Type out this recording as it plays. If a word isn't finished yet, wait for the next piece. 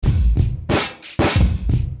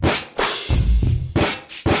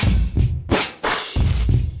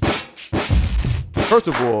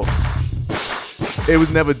first of all, it was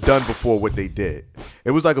never done before what they did.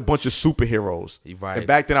 It was like a bunch of superheroes. Right. And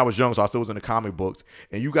back then I was young, so I still was in the comic books.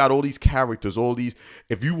 And you got all these characters, all these.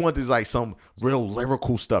 If you wanted like some real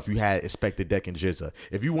lyrical stuff, you had Inspector Deck and Jizza.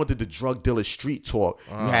 If you wanted the drug dealer street talk,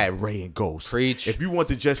 you had Ray and Ghost. Preach. If you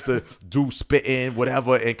wanted just to do spitting,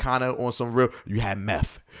 whatever, and kind of on some real, you had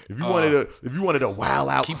Meth. If you wanted a wild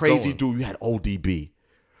out crazy dude, you had ODB.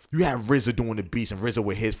 You had RZA doing the beats and RZA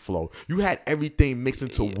with his flow. You had everything mixed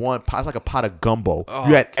into one pot. It's like a pot of gumbo.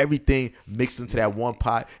 You had everything mixed into that one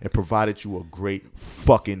pot and provided you a great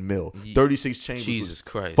fucking meal. 36 Chambers Jesus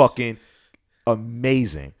Christ. fucking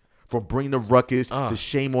amazing. From Bring the Ruckus to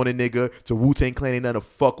Shame on a Nigga to Wu-Tang Clan ain't nothing to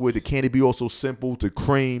fuck with. To Can It Be Also Simple to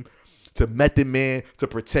Cream to Method Man to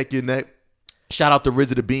Protect Your Neck. Shout out to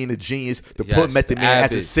RZA to being a genius to put Method Man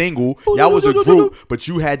as a single. Y'all was a group, but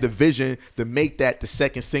you had the vision to make that the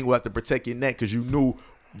second single after Protect Your Neck because you knew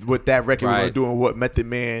what that record was going to do and what Method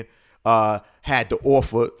Man had to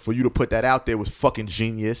offer for you to put that out there was fucking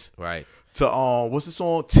genius. Right. To what's the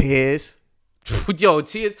song? Tears. Yo,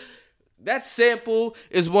 Tears. That sample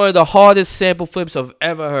is one of the hardest sample flips I've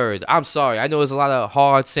ever heard. I'm sorry. I know there's a lot of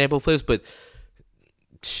hard sample flips, but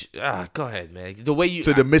go ahead, man. The way you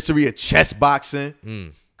the mystery of chess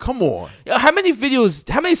boxing. Come on. Yo, how many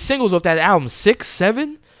singles off that album? 6,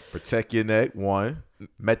 7? Protect Your Neck 1,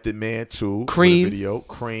 Method Man 2, Cream video,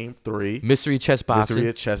 Cream 3, Mystery Chess Boxing. Mystery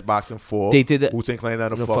of Chess Boxing 4. They did Wu-Tang Clan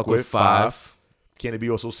Nothing to Fuck With 5. Can It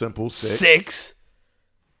Be Also Simple 6.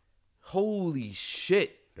 Holy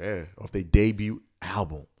shit. Yeah, off their debut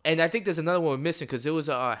album. And I think there's another one we're missing because there was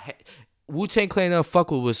a Wu-Tang Clan Nothing to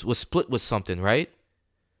Fuck With was split with something, right?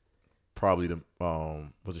 Probably the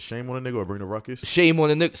was it Shame on a Nigga or Bring the Ruckus? Shame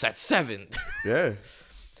on a Nigga. That's 7. Yeah.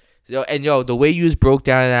 The way you just broke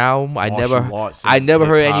down an album, I never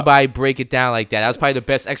heard anybody break it down like that. That was probably the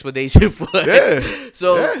best explanation for it. Yeah.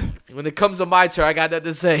 So when it comes to my turn, I got nothing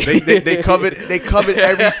to say. They covered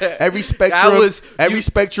every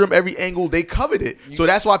spectrum, every angle. They covered it. So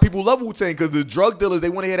that's why people love Wu-Tang because the drug dealers, they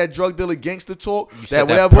want to hear that drug dealer gangster talk. That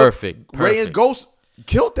whatever. Perfect. Ray and Ghost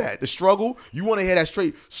killed that. The struggle. You want to hear that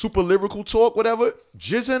straight super lyrical talk, whatever.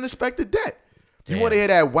 Jizza and Inspector Deck. You want to hear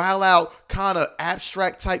that wild out kind of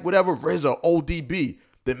abstract type, whatever. RZA, ODB.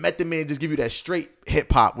 The Method Man just give you that straight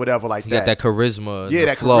hip hop, whatever like that. Got that charisma. Yeah,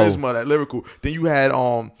 that flow. charisma, that lyrical. Then you had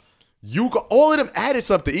Yuga. All of them added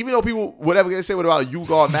something. Even though people whatever they say about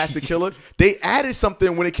Yuga, Master Killer, they added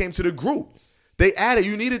something when it came to the group. They added.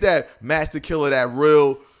 You needed that Master Killer, that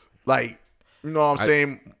real like. You know what I'm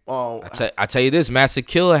saying? I tell you this, Master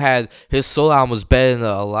Killer had his solo album was better than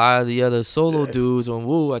a lot of the other solo dudes on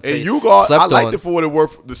Wu. And I liked it for what it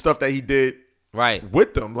worth. The stuff that he did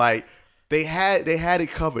with them, like they had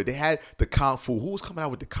it covered. They had the Kung Fu. Who was coming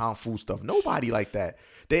out with the Kung Fu stuff? Nobody like that.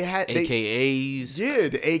 They had AKAs. Yeah,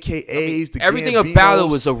 the AKAs. The everything Gambinos. about it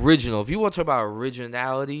was original. If you want to talk about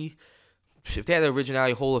originality, if they had an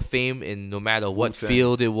originality Hall of Fame in no matter what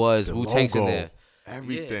field it was, Wu-Tang's in there.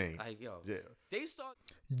 Everything. Yeah, They start.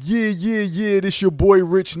 Yeah. This your boy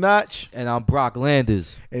Rich Notch. And I'm Brock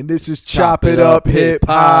Landers. And this is Chop It Up Hip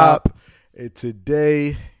Hop. And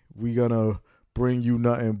today we gonna bring you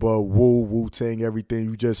nothing but Wu-Tang, everything.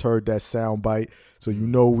 You just heard that sound bite. So you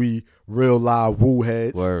know we real live Wu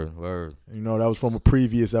heads. Word. You know, that was from a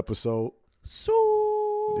previous episode.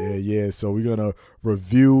 Yeah. So we're gonna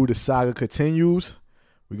review The Saga Continues.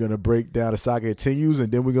 We're going to break down The Saga Continues, and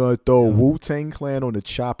then we're going to throw Wu-Tang Clan on the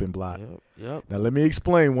chopping block. Yep. Now, let me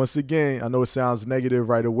explain once again. I know it sounds negative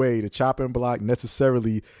right away. The chopping block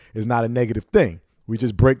necessarily is not a negative thing. We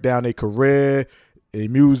just break down their career, their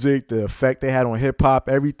music, the effect they had on hip-hop,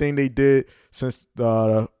 everything they did since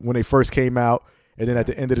when they first came out. And then at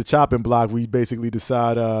the end of the chopping block, we basically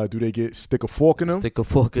decide, do they stick a fork in them?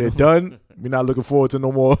 They're done. We're not looking forward to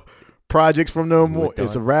no more projects from them.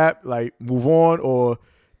 It's a wrap, like move on, or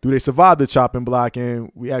do they survive the chopping block?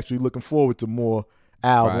 And we actually looking forward to more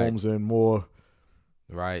albums and more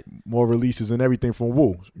releases and everything from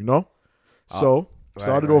Wu, you know? So,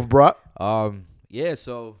 started off, Brock.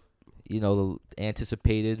 So, the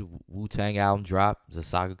anticipated Wu-Tang album drop, The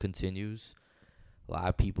Saga Continues. A lot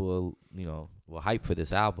of people, were hyped for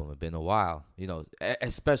this album. It's been a while,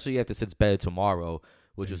 especially after Since Better Tomorrow,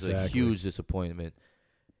 which was a huge disappointment.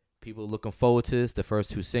 People looking forward to this. The first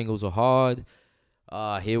 2 singles are hard.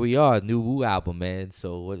 Here we are, new Wu album, man.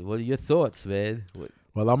 So what are your thoughts, man?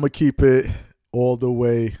 Well, I'm going to keep it all the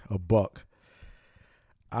way a buck.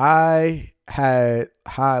 I had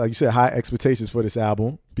high expectations for this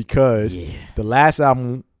album because the last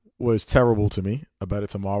album was terrible to me, A Better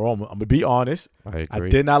Tomorrow. I'm going to be honest. I agree. I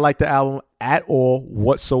did not like the album at all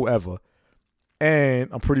whatsoever. And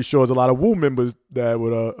I'm pretty sure there's a lot of Wu members that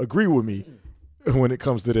would agree with me when it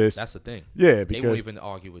comes to this. That's the thing. Yeah, They because won't even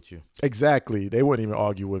argue with you. exactly, they wouldn't even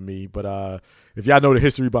argue with me. But if y'all know the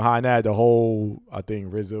history behind that, the whole I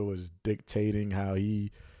think RZA was dictating how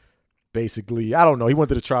he basically, I don't know, he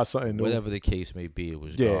wanted to try something new. Whatever the case may be, it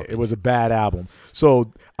was Yeah, garbage. it was a bad album.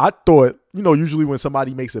 So I thought, usually when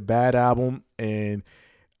somebody makes a bad album and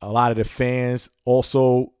a lot of the fans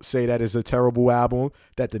also say that it's a terrible album,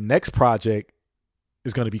 that the next project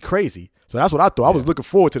is going to be crazy. So that's what I thought. I was looking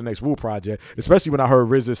forward to the next Wu project, especially when I heard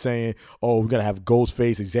RZA saying, "Oh, we're going to have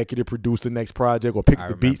Ghostface executive produce the next project or pick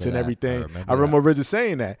the beats and everything." I remember RZA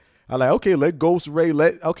saying that. I like, okay, let Ghost Ray,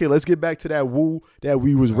 let's get back to that Wu that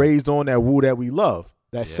we was raised on, that Wu that we love,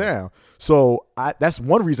 that sound. So that's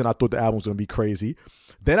one reason I thought the album was going to be crazy.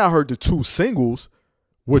 Then I heard the 2 singles,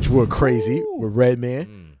 which were crazy, with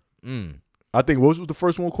Redman. I think, what was the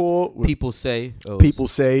first one called? People say. People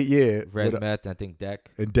say, yeah. Red Meth, I think Deck.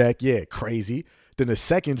 And Deck, yeah, crazy. Then the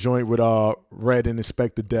second joint with Red and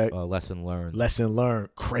Inspector Deck. Lesson Learned. Lesson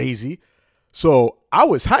Learned, crazy. So I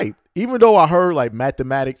was hyped. Even though I heard like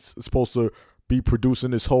Mathematics is supposed to be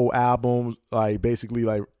producing this whole album, like basically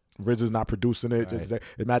like RZA's not producing it, just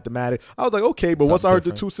it's Mathematics. I was like, okay, but once I heard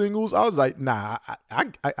the 2 singles, I was like, nah, I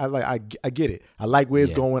get it. I like where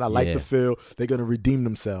it's going. I like the feel. They're gonna redeem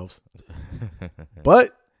themselves.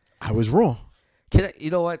 But I was wrong. You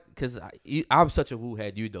know what? Because I'm such a Wu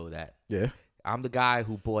head. You know that. Yeah. I'm the guy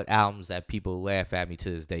who bought albums that people laugh at me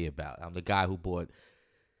to this day about. I'm the guy who bought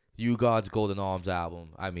You God's Golden Arms album.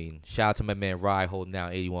 I mean, shout out to my man Rye holding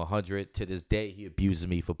down 8100. To this day, he abuses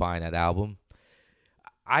me for buying that album.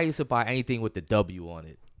 I used to buy anything with the W on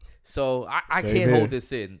it. So I can't hold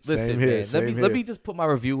this in. Listen, man. Let me just put my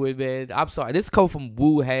review in, man. I'm sorry. This comes from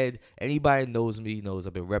Wu head. Anybody that knows me knows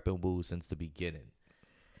I've been repping Wu since the beginning.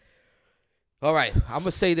 All right. I'm going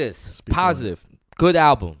to say this. Positive. Good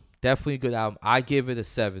album. Definitely a good album. I give it a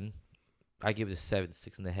 7. I give it a 7,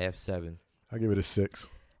 6.5, 7. I give it a 6.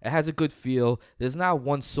 It has a good feel. There's not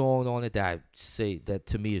one song on it that I say that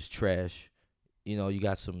to me is trash. You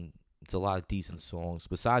got it's a lot of decent songs.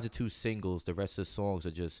 Besides the 2 singles, the rest of the songs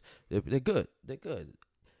are just, they're good. They're good.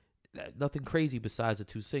 Nothing crazy besides the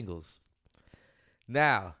 2 singles.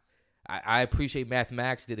 Now, I appreciate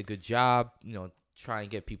Mathematics did a good job, try and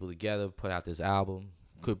get people together, put out this album,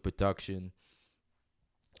 good production.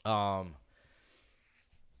 Now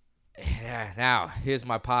here's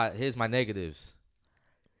my negatives.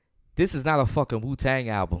 This is not a fucking Wu-Tang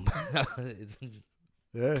album.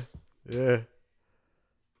 Yeah.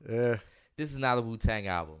 This is not a Wu-Tang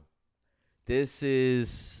album. This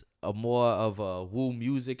is a more of a Wu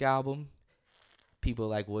music album. People are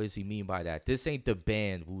like, what does he mean by that? This ain't the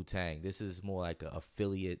band Wu-Tang. This is more like an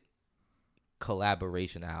affiliate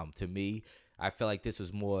collaboration album. To me, I felt like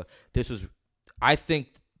I think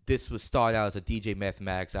this was started out as a DJ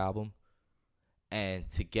Mathematics album. And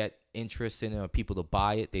to get interest in it or people to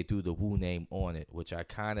buy it, they threw the Wu name on it, which it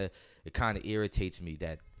kind of irritates me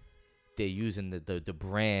that they're using the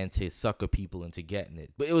brand to sucker people into getting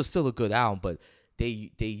it. But it was still a good album, but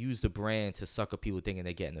they used the brand to sucker people thinking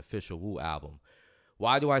they're getting an official Wu album.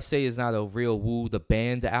 Why do I say it's not a real Wu, the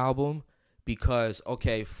band album? Because,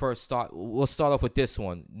 okay, we'll start off with this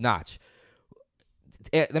one, Notch.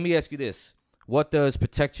 Let me ask you this. What does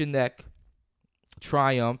Protect Your Neck,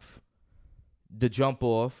 Triumph, The Jump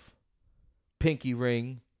Off, Pinky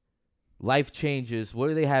Ring, Life Changes, what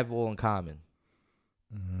do they have all in common?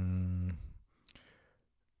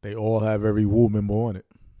 They all have every Wu member on it.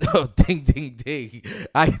 Oh, ding, ding, ding.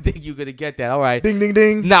 I think you're going to get that. All right. Ding, ding,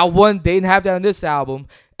 ding. Now, they didn't have that on this album.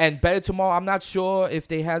 And Better Tomorrow, I'm not sure if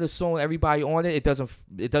they had a song with everybody on it. It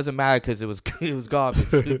doesn't matter because it was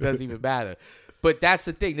garbage. It doesn't even matter. But that's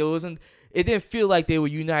the thing. It didn't feel like they were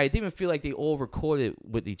united. It didn't even feel like they all recorded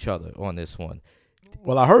with each other on this one.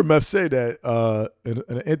 Well, I heard Meth say that in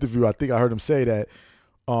an interview. I think I heard him say that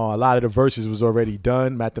a lot of the verses was already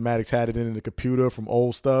done. Mathematics had it in the computer from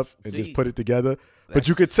old stuff and just put it together. But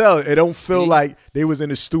you could tell it don't feel like they was in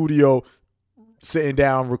the studio sitting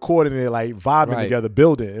down recording it, like vibing together,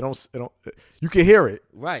 building. It don't. You can hear it.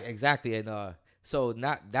 Right, exactly. And so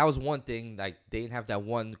that was one thing. Like they didn't have that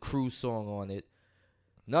one crew song on it.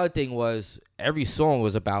 Another thing was every song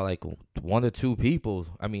was about like 1 or 2 people.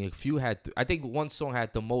 I mean, a few had. I think one song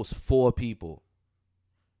had the most 4 people,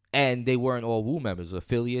 and they weren't all Wu members,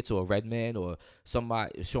 affiliates, or Redman, or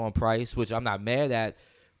somebody Sean Price, which I'm not mad at.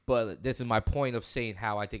 But this is my point of saying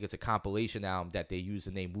how I think it's a compilation album that they use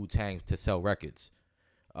the name Wu-Tang to sell records.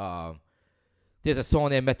 There's a song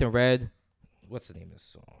there, Meth and Red. What's the name of this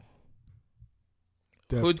song?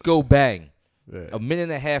 Hood Go Bang. Yeah. 1.5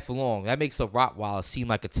 minutes long. That makes a Rottweiler seem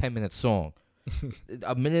like a 10-minute song.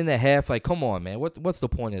 A minute and a half. Like, come on, man. What's the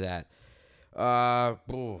point of that?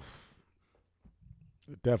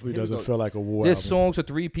 It definitely doesn't feel like a Wu There's album. songs with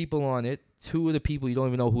 3 people on it. 2 of the people you don't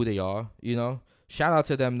even know who they are. You know, shout out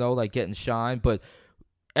to them though, like getting shine. But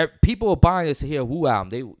people are buying this to hear a Wu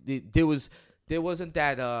album. There wasn't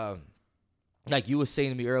that like you were saying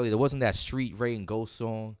to me earlier. There wasn't that Street Ray and Ghost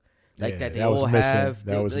song. Like that they all have.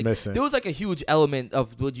 That was missing. There was like a huge element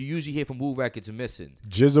of what you usually hear from Wu records missing.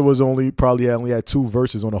 GZA was only had 2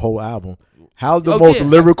 verses on the whole album. How's the most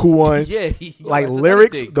lyrical one? Yeah, like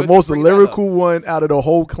lyrics, the most lyrical one out of the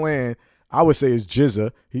whole clan, I would say is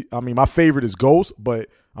GZA. My favorite is Ghost, but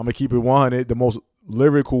I'm gonna keep it 100. The most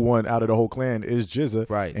lyrical one out of the whole clan is GZA,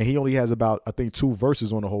 right? And he only has about, I think, 2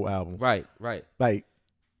 verses on the whole album. Right. Like,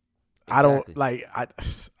 exactly.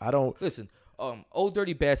 I don't listen. Old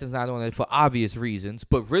Dirty Bastard's not on it for obvious reasons,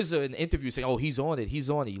 but RZA in the interview saying, "Oh, he's on it.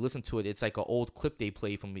 You listen to it. It's like an old clip they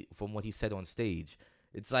play from what he said on stage.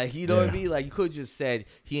 It's like, you know what I mean? Like, you could have just said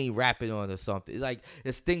he ain't rapping on it or something. Like,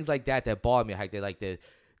 it's things like that bother me. Like, they're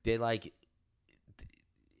like,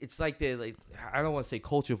 it's like they're like, I don't want to say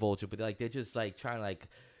culture vulture, but like they're just like trying to like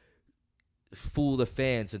fool the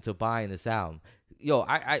fans into buying this album. Yo,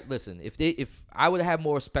 I listen. If I would have had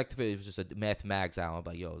more respect if it was just a Mathematics album,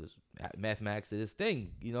 but yo, Mathematics is this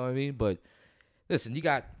thing. You know what I mean? But listen, you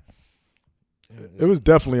got. It was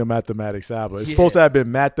definitely a Mathematics album. It's supposed to have been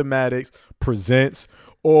Mathematics Presents,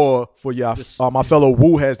 or for y'all, my fellow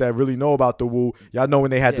Wu heads that really know about the Wu, y'all know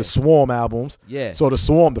when they had the Swarm albums. Yeah. So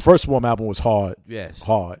the first Swarm album was hard. Yes.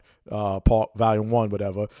 Hard. Part Volume 1,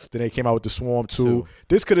 whatever. Then they came out with the Swarm 2.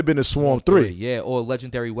 This could have been the Swarm 3. Yeah, or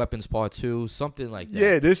Legendary Weapons Part 2, something like that.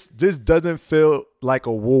 Yeah, this doesn't feel like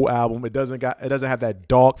a Wu album. It doesn't have that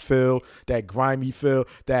dark feel, that grimy feel,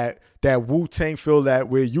 that Wu-Tang feel that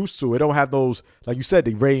we're used to. It don't have those, like you said,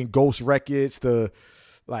 the Ray and Ghost records, it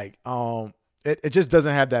just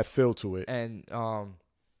doesn't have that feel to it. And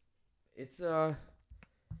it's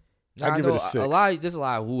I give it a 6. There's a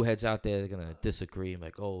lot of Wu heads out there that are gonna disagree. I'm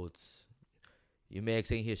like, oh, you may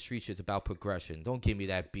saying here street shit's about progression. Don't give me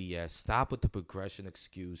that BS. Stop with the progression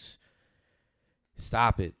excuse.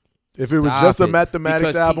 Stop it. If it was just a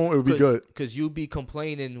Mathematics album, it would be good. Because you'll be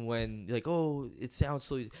complaining when like, oh, it sounds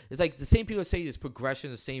so. It's like the same people that say it's progression.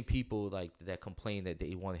 The same people like that complain that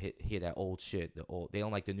they want to hear that old shit. They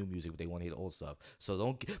don't like the new music, but they want to hear the old stuff. So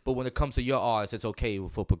don't. But when it comes to your artists, it's okay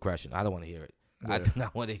for progression. I don't want to hear it. Yeah. I do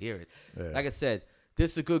not want to hear it. Yeah. Like I said,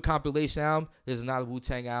 this is a good compilation album. This is not a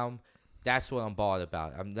Wu-Tang album. That's what I'm bothered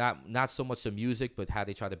about. I'm not so much the music, but how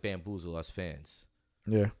they try to bamboozle us fans.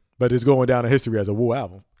 Yeah. But it's going down in history as a Wu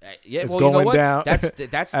album. Yeah, it's well, going you know what? down.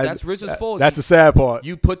 That's RZA's fault. That's the sad part.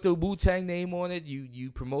 You put the Wu-Tang name on it.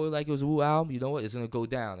 You promote it like it was a Wu album. You know what? It's gonna go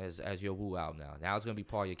down as your Wu album now. Now it's gonna be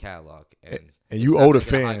part of your catalog. And you owe the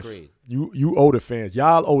fans. You owe the fans.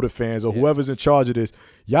 Y'all owe the fans, or whoever's in charge of this.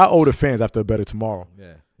 Y'all owe the fans after a better tomorrow.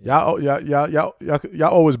 Yeah.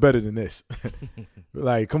 Y'all always better than this.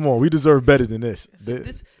 Like, come on, we deserve better than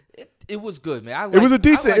this. It was good, man. It was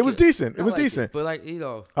decent. It was decent. But like, you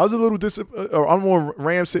know, I was a little disappointed. I'm on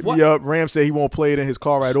Ram hit me up. Ram said he won't play it in his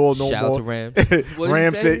car at all no more. Shout out to Ram.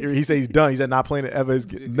 Ram said he's done. He said not playing it ever.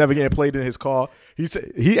 Never getting played in his car.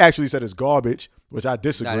 He actually said it's garbage, which I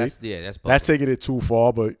disagree. Nah, that's taking it too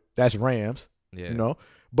far, but that's Rams. Yeah. You know,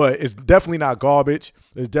 but it's definitely not garbage.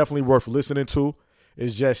 It's definitely worth listening to.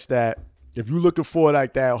 It's just that if you're looking for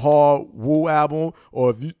like that hard Wu album,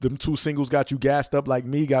 or if them 2 singles got you gassed up like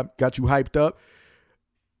me, got you hyped up,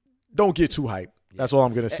 don't get too hyped. That's all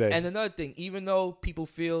I'm going to say. And another thing, even though people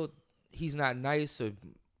feel he's not nice or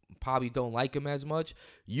probably don't like him as much,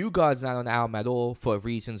 U-God's not on the album at all for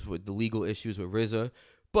reasons with the legal issues with RZA,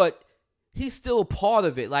 but he's still part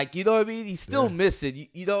of it. Like, you know what I mean? He's still missing.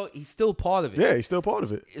 You know, he's still part of it. Yeah, he's still part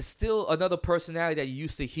of it. It's still another personality that you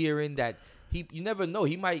used to hearing that you never know.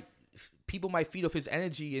 People might feed off his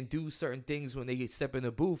energy and do certain things when they step in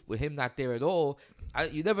the booth with him not there at all.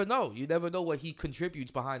 You never know. You never know what he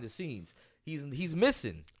contributes behind the scenes. He's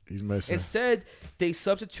missing. He's missing. Instead, they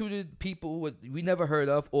substituted people we never heard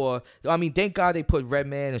of, thank God they put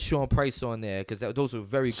Redman and Sean Price on there because those were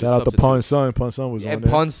very good substitutes. Shout out to Pun Sun. Pun Sun was on there. And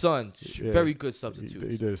Pun Sun, very good substitutes.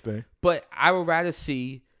 He did his thing. But I would rather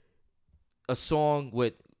see a song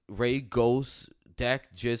with Ray, Ghost,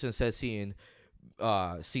 Deck, Jizz, and Session.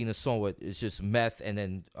 Seen a song with it's just meth and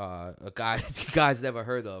then a guy you guys never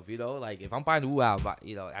heard of, you know, like if I'm buying the Wu album,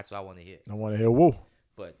 you know, that's what I want to hear. I want to hear Wu.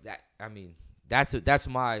 But that's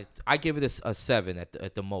my I give it a 7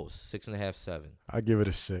 at the most, 6.5, 7. I give it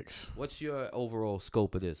a 6. What's your overall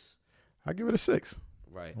scope of this? I give it a 6.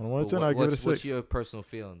 Right. On 1 to 10, I give it a 6. What's your personal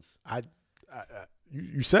feelings?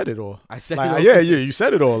 You said it all. I said like, it all. yeah, you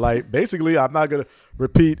said it all. Like, basically, I'm not gonna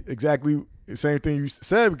repeat exactly the same thing you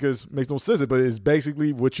said because it makes no sense. But it's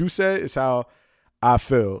basically what you said is how I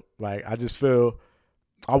feel. Like, I just feel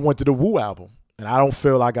I wanted a Wu album, and I don't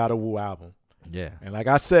feel I got a Wu album. Yeah. And like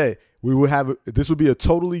I said, this would be a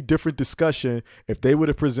totally different discussion if they would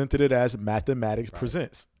have presented it as Mathematics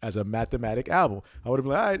Presents, as a Mathematic album. I would have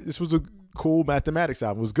been like, all right, this was a cool Mathematics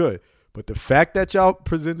album. It was good. But the fact that y'all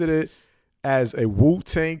presented it as a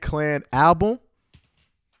Wu-Tang Clan album,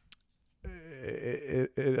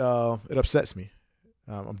 it upsets me.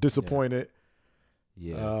 I'm disappointed.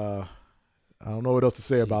 Yeah. I don't know what else to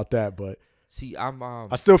say about that, but see,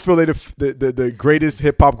 I still feel they the greatest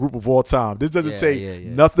hip hop group of all time. This doesn't take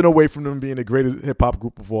nothing away from them being the greatest hip hop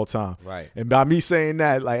group of all time. Right. And by me saying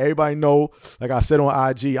that, like everybody know, like I said on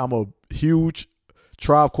IG, I'm a huge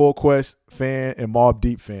Tribe Called Quest fan and Mobb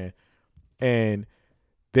Deep fan, and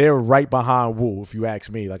they're right behind Wu. If you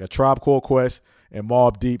ask me, like a Tribe Called Quest and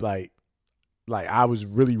Mobb Deep, like I was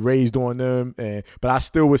really raised on them, but I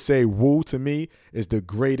still would say Wu to me is the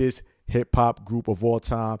greatest hip hop group of all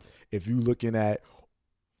time. If you looking at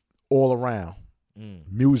all around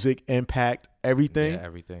music, impact, everything,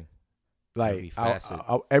 everything, like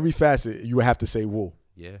every facet, you would have to say Wu.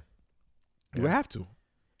 Yeah, you would have to.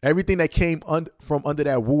 Everything that came from under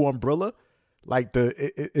that Wu umbrella, like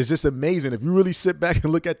it's just amazing. If you really sit back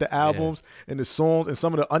and look at the albums and the songs and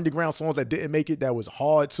some of the underground songs that didn't make it, that was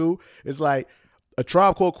hard too. It's like a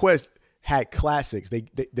Tribe Called Quest had classics. They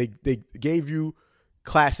gave you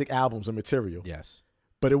classic albums and material. Yes.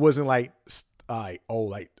 But it wasn't like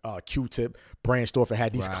Q-Tip, Brandstorfer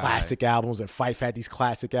had these classic albums, and Phife had these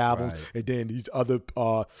classic albums, and then these other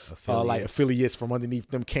affiliates from underneath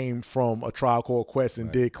them came from a Tribe Called Quest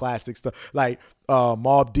and did classic stuff. Like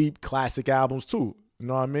Mobb Deep, classic albums too. You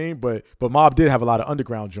know what I mean? But Mobb did have a lot of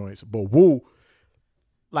underground joints. But Wu,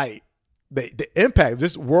 like the impact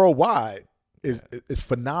just worldwide is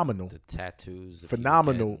phenomenal. The tattoos,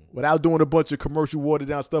 phenomenal. Without doing a bunch of commercial watered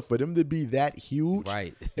down stuff, for them to be that huge,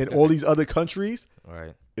 in all these other countries,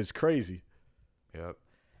 it's crazy. Yep.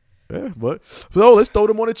 Yeah, but so let's throw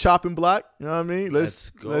them on the chopping block. You know what I mean?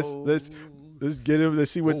 Let's get them.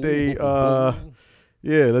 Let's see what they.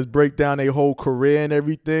 Let's break down their whole career and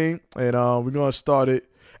everything, and we're gonna start it.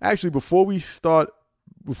 Actually, before we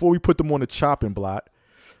put them on the chopping block,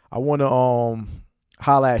 I want to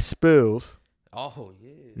holla at Spills. Oh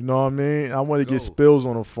yeah. You know what I mean? I want to get Spills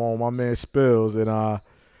on the phone, my man Spills, and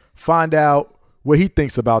find out what he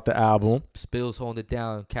thinks about the album. Spills holding it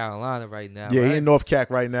down in Carolina right now. Yeah, he in North Cac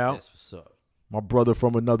right now. That's what's up. My brother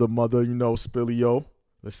from another mother, you know, Spillio.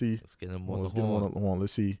 Let's see. Let's get him on the horn.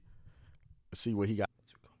 Let's see what he got.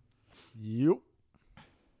 Yep.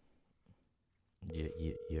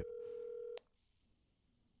 Yeah.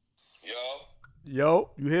 Yo,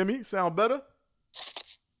 you hear me? Sound better?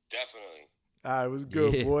 Definitely. All right, it was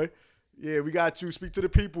good, boy. Yeah, we got you. Speak to the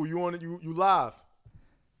people. You on it? You live?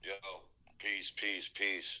 Yo, peace.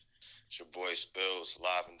 It's your boy Spills,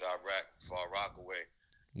 live and direct, Far Rockaway.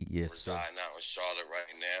 Yes, sir. Residing out in Charlotte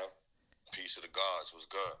right now. Peace of the gods.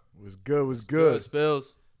 Was good.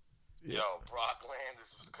 Spills. Yo, Brock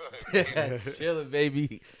Landis was good. Chilling,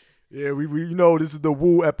 baby. Yeah, we you know this is the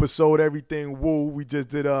Wu episode, everything Wu. We just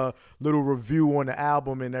did a little review on the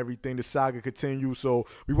album and everything. The saga continues, so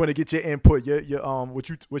we want to get your input.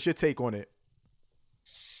 What's your take on it?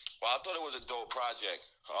 Well, I thought it was a dope project.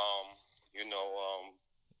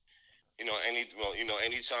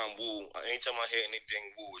 Anytime I hear anything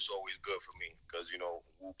Wu, it's always good for me because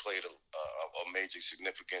Wu played a major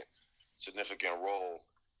significant role.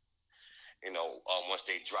 Once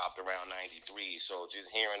they dropped around 93. So just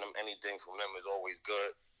hearing anything from them is always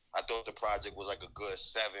good. I thought the project was like a good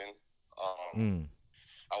 7.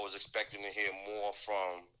 I was expecting to hear more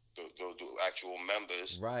from the actual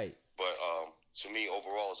members. Right. But to me,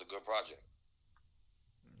 overall, it's a good project.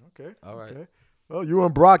 Okay. All right. Okay. Well, you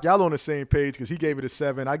and Brock, y'all on the same page because he gave it a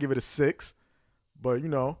 7. I give it a 6. But,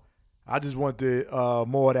 I just wanted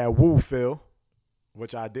more of that Wu feel,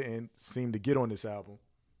 which I didn't seem to get on this album.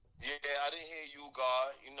 Yeah, I didn't hear You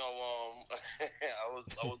God. I was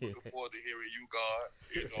looking forward to hearing You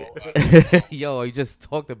God. Yo, you just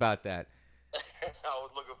talked about that. I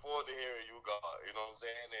was looking forward to hearing You God. You know what I'm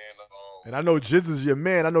saying? And I know Jizz is your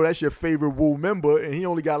man. I know that's your favorite Wu member, and he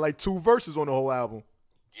only got like 2 verses on the whole album.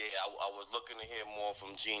 Yeah, I was looking to hear more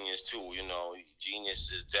from Genius too.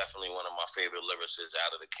 Genius is definitely one of my favorite lyricists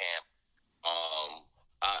out of the camp.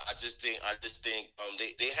 I just think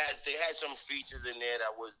they had some features in there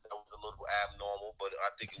that was a little abnormal, but I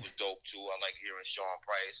think it was dope too. I like hearing Sean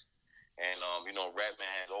Price. And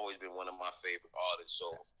Redman has always been one of my favorite artists.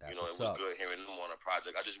 So That's it what's was up. good hearing them on a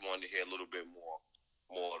project. I just wanted to hear a little bit more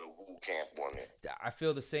of the Wu Camp on it. I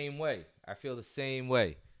feel the same way.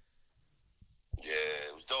 Yeah,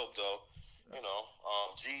 it was dope though.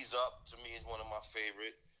 G's Up to me is one of my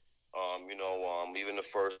favorite. Even the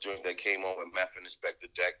first joint that came on with Meth and Inspector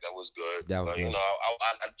Deck, that was good. That was good.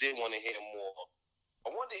 I did want to hear more. I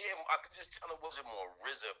wanted to hear. I could just tell it wasn't more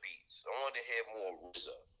RZA beats. I wanted to hear more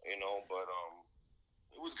RZA, but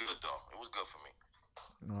it was good though. It was good for me.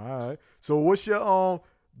 All right. So what's your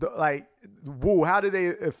Wu? How did they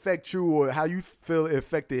affect you, or how you feel it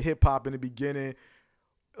affected hip hop in the beginning,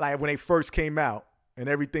 like when they first came out and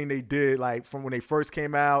everything they did, like from when they first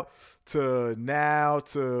came out to now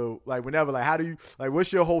to like whenever, like how do you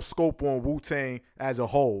what's your whole scope on Wu-Tang as a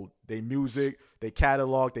whole? They music, they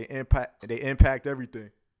catalog, they impact everything.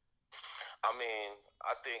 I mean,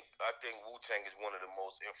 I think Wu-Tang is one of the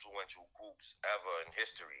most influential groups ever in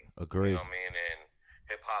history. Agreed. You know what I mean? And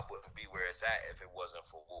hip hop wouldn't be where it's at if it wasn't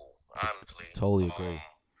for Wu. Honestly, Totally agree.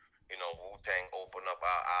 Wu-Tang opened up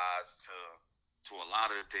our eyes to a lot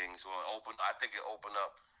of the things. I think it opened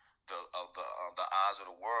up the eyes of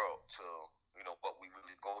the world to what we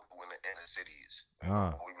really go through in the inner cities.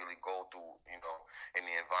 What we really go through, in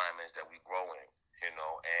the environments that we grow in. And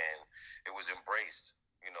it was embraced.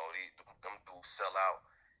 Them dudes sell out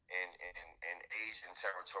in Asian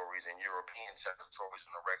territories and European territories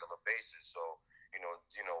on a regular basis. So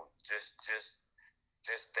just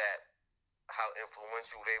that how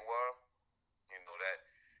influential they were.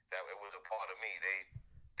 That it was a part of me.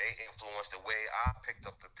 They influenced the way I picked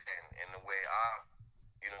up the pen and the way I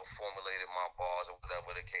formulated my bars or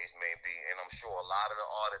whatever the case may be. And I'm sure a lot of the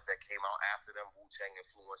artists that came out after them, Wu-Tang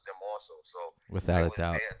influenced them also. So without a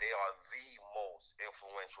doubt, they are the most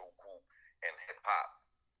influential group in hip hop.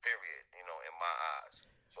 Period. In my eyes.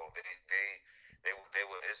 So they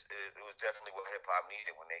were. It was definitely what hip hop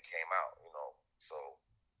needed when they came out. So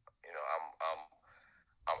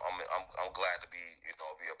I'm glad to be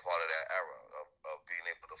a part of that era of being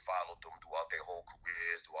able to follow them throughout their whole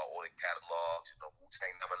careers, throughout all their catalogs.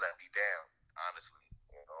 Wu-Tang never let me down, honestly.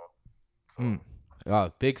 So,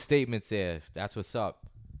 big statements there. That's what's up.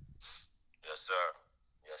 Yes, sir.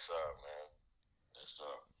 Yes, sir, man. Yes,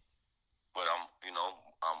 sir. But I'm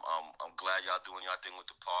glad y'all doing y'all thing with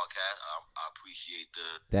the podcast. I appreciate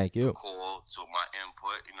Thank you. the call to my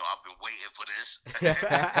input. I've been waiting for this. I've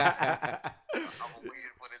been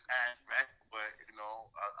waiting for this aspect, but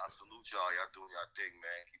I salute y'all. Y'all doing y'all thing,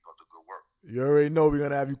 man. Keep up the good work. You already know we're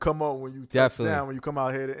gonna have you come on when you touch Definitely. down, when you come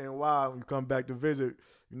out here to NY, when you come back to visit.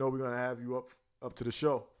 We're gonna have you up to the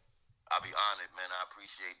show. I'll be honored, man. I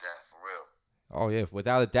appreciate that for real. Oh yeah,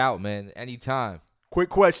 without a doubt, man. Anytime. Quick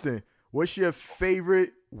question: what's your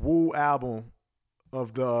favorite Wu album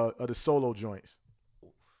of the solo joints?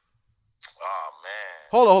 Oh man.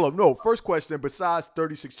 Hold up. No, first question. Besides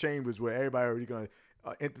 36 Chambers, where everybody already gonna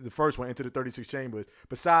enter the first one, into the 36 Chambers.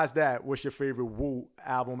 Besides that, what's your favorite Wu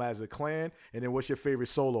album as a clan? And then what's your favorite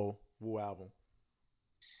solo Wu album?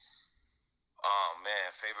 Oh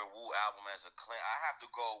man, favorite Wu album as a clan. I have to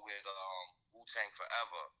go with Wu-Tang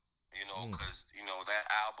Forever. Because that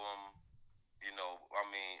album. I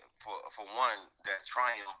mean, for one, that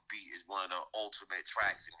Triumph beat is one of the ultimate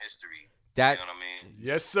tracks in history. You know what I mean?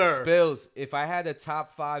 Yes, sir. Spills, if I had a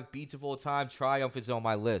top 5 beats of all time, Triumph is on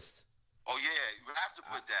my list. Oh yeah, you have to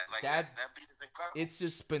put that. Like that beat is incredible. It's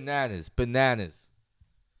just bananas.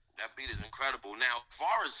 That beat is incredible. Now, as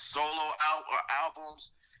far as solo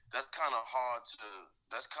albums, that's kind of hard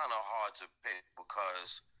to pick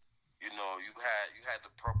because you had the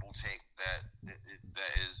Purple Tape that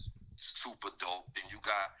is super dope. Then you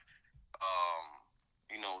got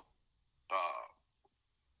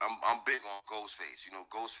I'm big on Ghostface.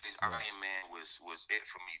 Ghostface Iron Man was it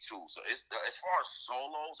for me too. So it's as far as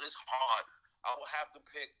solos, it's hard. I would have to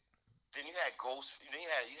pick. Then you had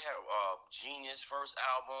you had Genius first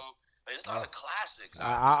album. There's a lot of classics.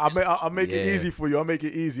 I'll make it easy for you. I'll make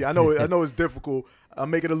it easy. I know it's difficult. I'll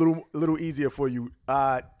make it a little easier for you.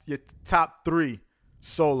 Your top 3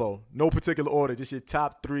 solo, no particular order, just your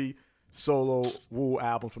top 3 solo Wu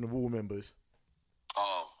albums from the Wu members.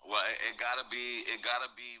 Oh well, it gotta be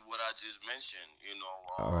what I just mentioned.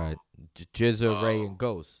 All right, GZA, Ray, and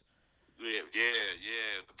Ghost. Yeah.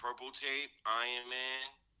 The Purple Tape, Iron Man,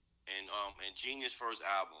 and Genius first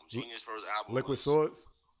album. Liquid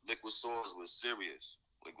Swords. Liquid Swords was serious.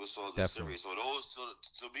 So those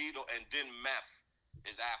to me, and then Meth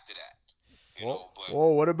is after that. But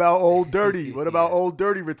what about Old Dirty? What about Old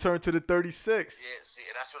Dirty? Return to the 36. Yeah, see,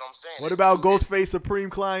 that's what I'm saying. What about Ghostface Supreme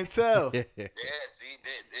Clientele? Yeah, see,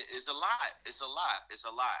 it's a lot. It's a lot.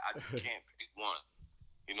 I just can't pick one.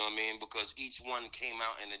 You know what I mean? Because each one came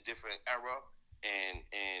out in a different era, and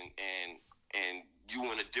you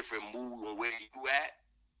in a different mood and where you at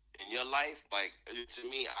in your life. Like, to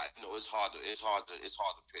me, I know it's hard to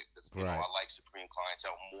pick. You know, I like Supreme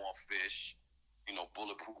Clientele, More Fish,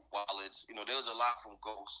 Bulletproof Wallets. There's a lot from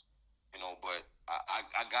Ghost. But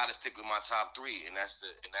I gotta stick with my top three, and that's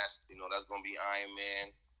that's gonna be Iron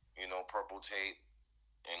Man, Purple Tape,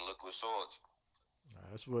 and Liquid Swords.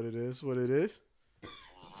 That's what it is.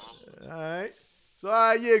 All right. So, all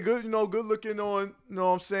right, yeah, good, good looking on, what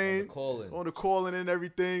I'm saying? On the calling and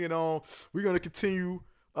everything. And we're going to continue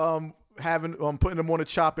putting them on the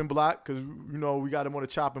chopping block because, we got them on the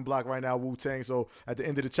chopping block right now, Wu-Tang. So, at the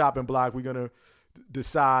end of the chopping block, we're going to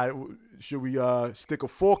decide, should we stick a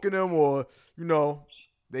fork in them or,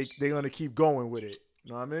 they're going to keep going with it.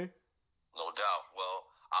 You know what I mean? No doubt. Well,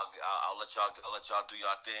 I'll let y'all do your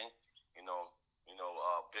thing.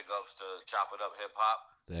 Big ups to Chop It Up Hip Hop.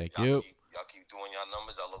 Thank you. Y'all keep doing y'all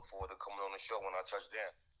numbers. I look forward to coming on the show when I touch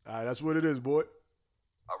down. All right, that's what it is, boy.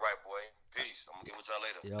 All right, boy. Peace. I'm going to get with y'all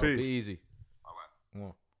later. Peace. Be easy. All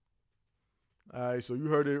right. All right, so you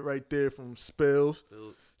heard it right there from Spills.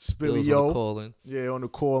 Spilly Yo. On the calling. Yeah, on the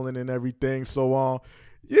calling and everything. So,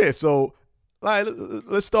 yeah, so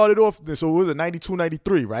let's start it off. So, it was a 92,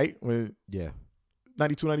 93, right? 92,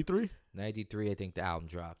 93? 93, I think the album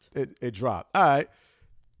dropped. It dropped. All right.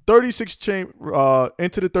 36 Into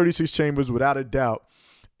the 36 Chambers, without a doubt,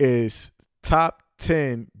 is top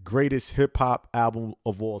 10 greatest hip hop album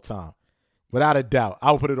of all time. Without a doubt.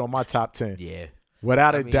 I would put it on my top 10. Yeah.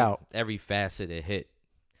 Without a doubt. Every facet it hit.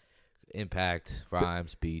 Impact,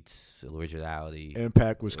 rhymes, beats, originality.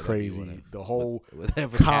 Impact was crazy. The whole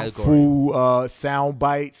whatever Kung Fu sound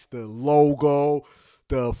bites, the logo,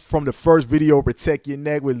 from the first video, Protect Your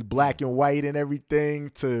Neck with black and white and everything,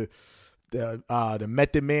 to the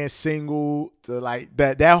Method Man single, to like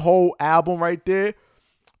that whole album right there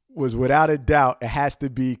was without a doubt, it has to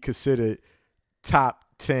be considered top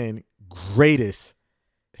 10 greatest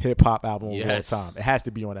hip hop album of all time. It has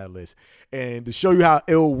to be on that list. And to show you how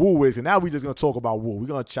ill Wu is, and now we're just gonna talk about Wu. We're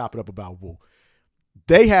gonna chop it up about Wu.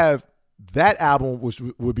 They have that album, which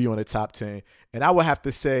would be on the top 10, and I would have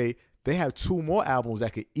to say they have two more albums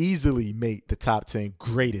that could easily make the top 10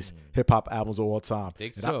 greatest hip-hop albums of all time.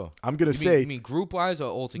 Think so. I'm going to say... You mean group-wise or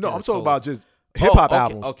altogether? No, I'm talking about just hip-hop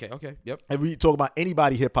albums. Okay, yep. And we talk about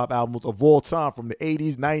anybody hip-hop albums of all time from the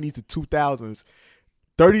 80s, 90s to 2000s.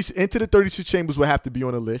 Into the 36 Chambers would have to be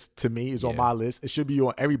on the list. To me, it's on my list. It should be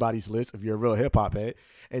on everybody's list if you're a real hip-hop head.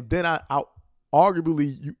 And then I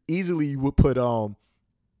arguably, you would put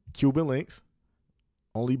Cuban Links,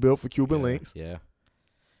 Only Built for Cuban Links. Yeah.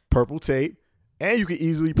 Purple Tape, and you could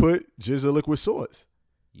easily put GZA Liquid Swords.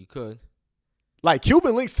 You could. Like,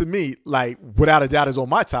 Cuban Links to me, like, without a doubt, is on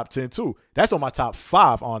my top 10 too. That's on my top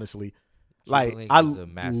 5, honestly. I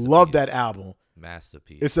love that album.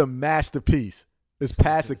 Masterpiece. It's a masterpiece. It's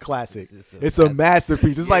past a classic. It's a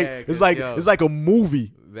masterpiece. It's like a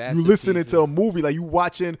movie. You listening to a movie, like you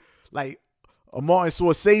watching like a Martin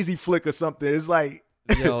Scorsese flick or something. It's like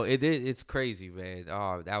it's crazy, man.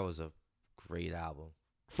 Oh, that was a great album.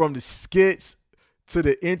 From the skits to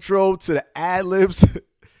the intro to the ad-libs.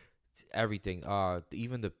 Everything.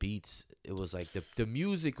 Even the beats. It was like the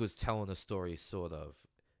music was telling a story, sort of.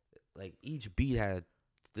 Like each beat had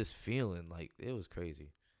this feeling. Like it was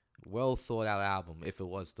crazy. Well thought out album. If it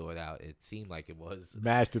was thought out, it seemed like it was.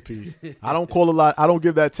 Masterpiece. I don't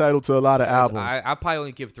give that title to a lot of albums. I probably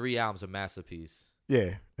only give 3 albums a masterpiece.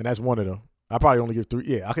 Yeah, and that's one of them. I probably only give 3.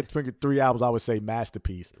 Yeah, I could think of 3 albums I would say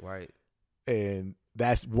masterpiece. Right. And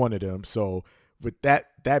that's one of them. So with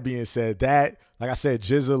that being said, like I said,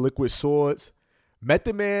 GZA, Liquid Swords,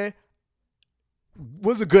 Method Man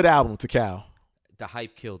was a good album to Cal. The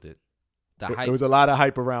hype killed it. There was a lot of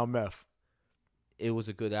hype around Meth. It was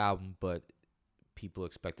a good album, but people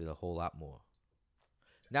expected a whole lot more.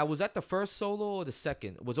 Now, was that the first solo or the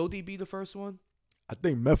second? Was ODB the first one? I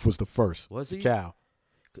think Meth was the first. Was he? Cal.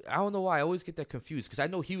 I don't know why. I always get that confused because I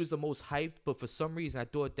know he was the most hyped, but for some reason I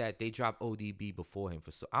thought that they dropped ODB before him.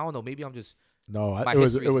 I don't know. Maybe I'm just it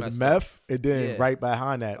was Meth, and then right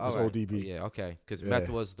behind that was ODB. Yeah, okay, because Meth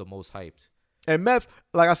was the most hyped. And Meth,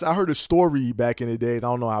 like I said, I heard a story back in the days. I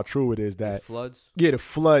don't know how true it is that the floods. Yeah, the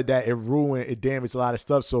flood that it damaged a lot of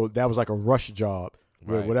stuff. So that was like a rush job.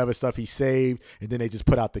 With whatever stuff he saved, and then they just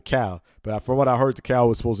put out the Cal. But from what I heard, the Cal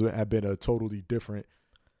was supposed to have been a totally different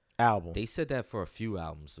album. They said that for a few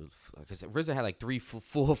albums. Because RZA had like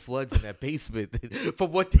 4 floods in that basement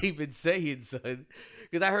from what they've been saying, son.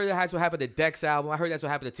 Because I heard that's what happened to Dex album. I heard that's what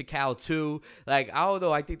happened to Tikal 2. Like, I don't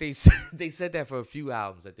know. I think they said that for a few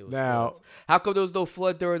albums that there was floods. How come there was no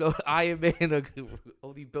flood during the Iron Man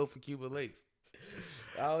only built for Cuban Links?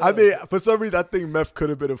 I mean, for some reason, I think Meth could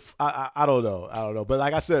have been I don't know. But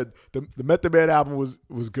like I said, the Method Man album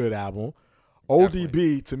was good album.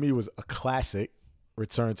 ODB, to me, was a classic.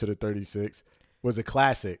 Return to the 36 was a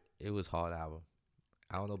classic. It was hard album.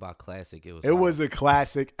 I don't know about classic. It was a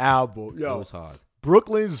classic album. Yo, it was hard.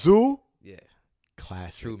 Brooklyn Zoo. Yeah.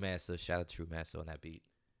 Classic. True Master. Shout out True Master on that beat.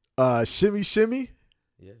 Shimmy Shimmy.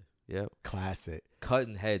 Yeah. Yep. Classic.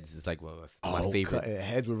 Cutting Heads is like one of my favorite. Cutting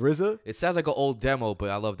Heads with RZA. It sounds like an old demo, but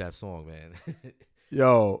I love that song, man.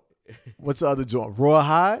 Yo, what's the other joint?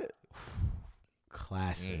 Rawhide.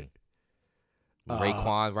 Classic.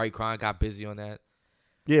 Raekwon got busy on that.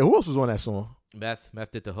 Yeah, who else was on that song? Meth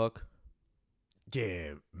did the hook.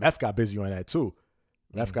 Yeah, Meth got busy on that too.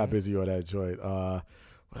 Meth got busy on that joint. What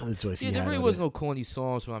other joints? Yeah, there really was no corny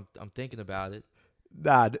songs when I'm thinking about it.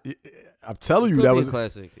 Nah, I'm telling you that was a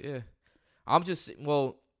classic. Yeah, I'm just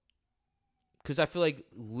because I feel like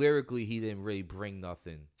lyrically he didn't really bring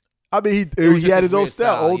nothing. I mean, he had his own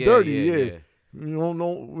style, Old Dirty. Yeah. We don't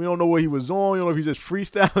know what he was on. You don't know if he's just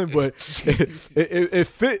freestyling, but it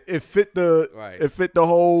fit the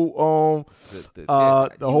whole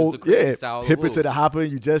hip it to the hopper.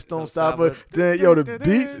 You just don't stop it. Then the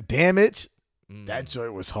beats, Damage. That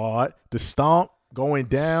joint was hard. The stomp going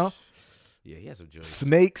down. Yeah, he has some joints.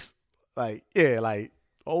 Snakes, like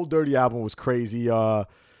Old Dirty album was crazy.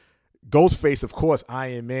 Ghostface, of course,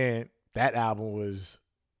 Iron Man. That album was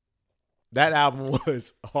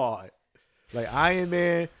hard. Like Iron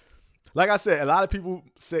Man, like I said, a lot of people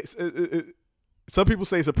say, some people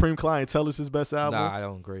say Supreme Clientele is his best album. Nah, I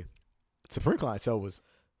don't agree. Supreme Clientele was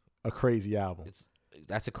a crazy album.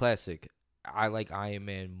 That's a classic. I like Iron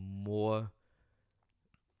Man more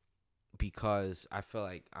because I feel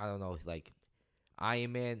like, I don't know, like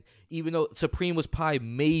Iron Man, even though Supreme was probably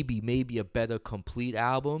maybe a better complete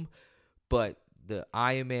album, but the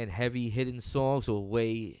Iron Man heavy hitting songs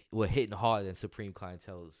were hitting harder than Supreme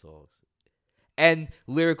Clientele songs. And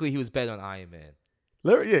lyrically, he was better on Iron Man.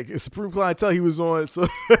 Yeah, Supreme Clientele, he was on. So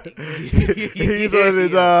he's on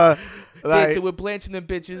his dancing with Blanche and them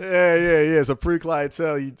bitches. Yeah. Supreme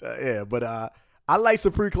Clientele, But I like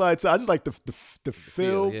Supreme Clientele. I just like the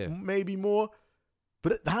feel maybe more.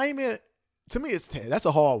 But the Iron Man, to me, it's 10. That's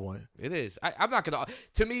a hard one. It is. I'm not gonna.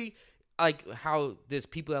 To me, like how there's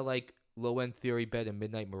people that like Low End Theory better than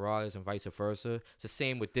Midnight Marauders and vice versa. It's the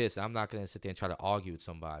same with this. I'm not gonna sit there and try to argue with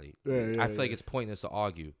somebody. I feel like it's pointless to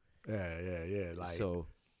argue. Yeah. Like so.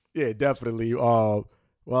 Yeah, definitely. What I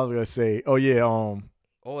was gonna say. Oh yeah. All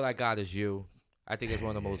I Got Is You. I think that's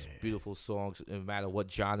one of the most beautiful songs, no matter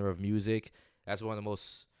what genre of music. That's one of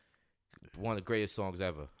the greatest songs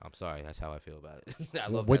ever. I'm sorry, that's how I feel about it. I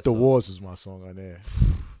love Winter Wars was my song on there.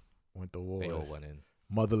 Winter Wars. They all went in.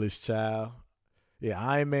 Motherless Child. Yeah,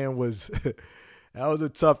 Iron Man was that was a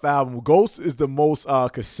tough album. Ghost is the most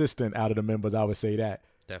consistent out of the members. I would say that.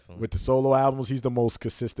 Definitely. With the solo albums, he's the most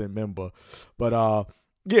consistent member. But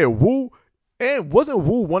yeah, Wu, and wasn't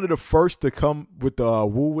Wu one of the first to come with the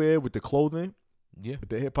Wu wear with the clothing? Yeah. With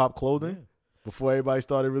the hip hop clothing? Yeah. Before everybody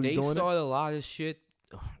started really doing it? They started a lot of shit,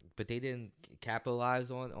 but they didn't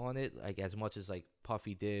capitalize on it like as much as like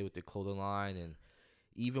Puffy did with the clothing line, and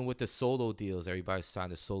even with the solo deals, everybody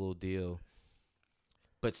signed a solo deal.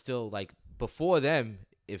 But still, like before them,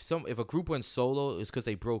 if a group went solo, it's because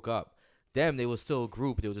they broke up. They were still a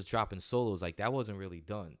group. They were just dropping solos. Like that wasn't really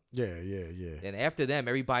done. Yeah. And after them,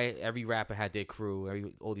 every rapper had their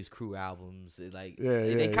crew. All these crew albums.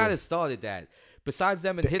 They kind of started that. Besides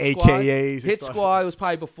them and Hit Squad, AKAs Hit Squad was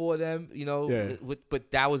probably before them. You know,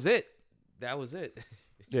 but that was it.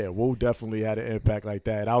 Yeah, Wu definitely had an impact like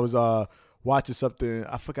that. I was watching something.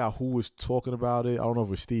 I forgot who was talking about it. I don't know if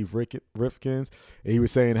it was Steve Rifkins. And he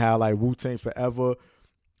was saying how like Wu-Tang Forever,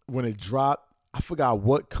 when it dropped, I forgot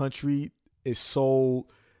what country it sold.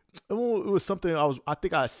 It was something I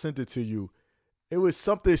think I sent it to you. It was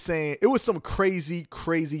something saying it was some crazy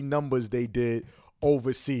numbers they did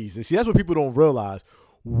overseas. And see, that's what people don't realize.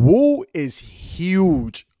 Wu is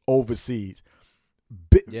huge overseas.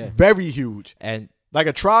 Very huge. And like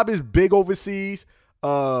a Tribe is big overseas.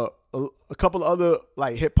 A couple of other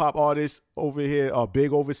like hip hop artists over here are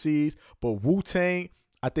big overseas, but Wu-Tang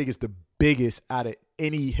I think is the biggest out of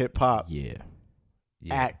any hip hop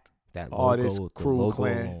act, that artist, logo, crew, logo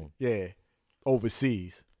clan,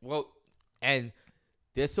 overseas. Well, and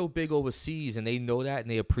they're so big overseas and they know that and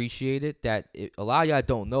they appreciate it that a lot of y'all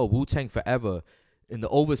don't know. Wu-Tang Forever, in the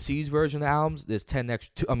overseas version of the albums, there's 10.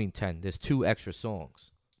 There's 2 extra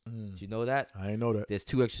songs. Did you know that? I didn't know that. There's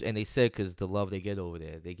 2 extra, and they said because the love they get over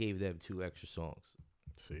there, they gave them 2 extra songs.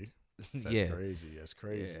 See, that's Yeah. crazy. That's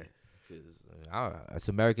crazy. Yeah. Because us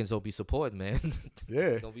Americans don't be supporting, man.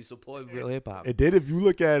 Yeah. Don't be supporting real hip hop. And then if you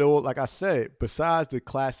look at it all, like I said, besides the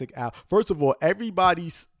classic album, first of all,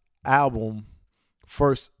 everybody's album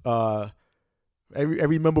first,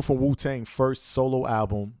 every member from Wu-Tang first solo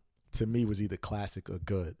album to me was either classic or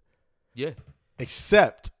good. Yeah.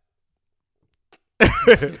 Except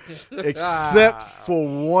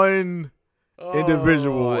for one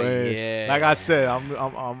individual. And yeah. like I said,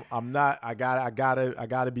 I'm not. I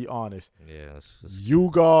gotta be honest. Yeah.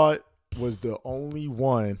 U-God was the only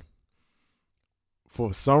one,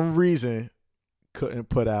 for some reason, couldn't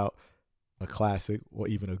put out a classic or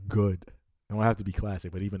even a good. It don't have to be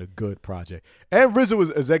classic, but even a good project. And RZA was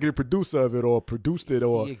executive producer of it or produced it,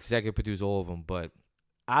 or He executive produced all of them, but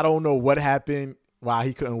I don't know what happened why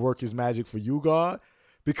he couldn't work his magic for U-God.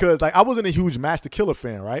 Because like I wasn't a huge Master Killer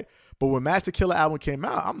fan, right? But when Master Killer album came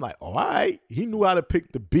out, I'm like, all right, he knew how to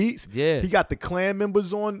pick the beats. Yeah. He got the clan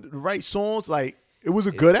members on the right songs. Like it was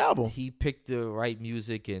a good album. He picked the right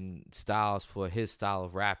music and styles for his style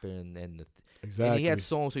of rapping, and Exactly. and he had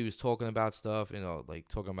songs where he was talking about stuff, like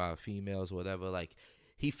talking about females or whatever. Like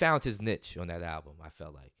he found his niche on that album. I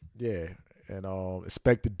felt like. Yeah, and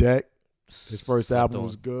Inspect the Deck. His first Slept album On.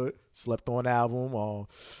 was good. Slept On album.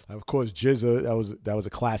 Of course, GZA. That was a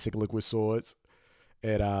classic. Liquid Swords,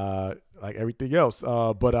 and like everything else.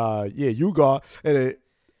 But yeah, U-God. And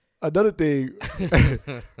another thing,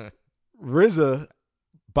 RZA,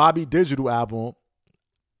 Bobby Digital album.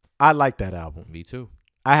 I like that album. Me too.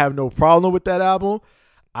 I have no problem with that album.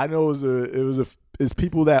 I know it's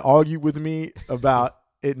people that argue with me about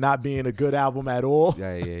it not being a good album at all.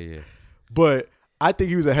 Yeah. But I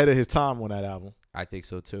think he was ahead of his time on that album. I think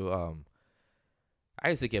so too. I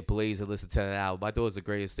used to get blazed to listen to that album. I thought it was the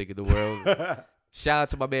greatest thing in the world. Shout out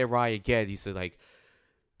to my man Ryan again. He said like,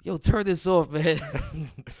 "Yo, turn this off, man."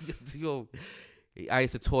 Yo, I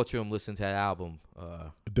used to torture him listening to that album.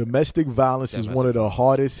 Domestic Violence is one of the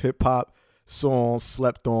hardest hip hop songs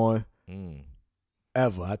slept on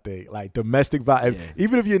ever. I think like Domestic Violence. Yeah.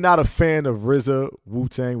 Even if you're not a fan of RZA,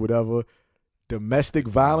 Wu-Tang, whatever, Domestic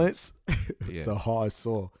Violence is a hard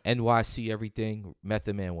song. NYC Everything.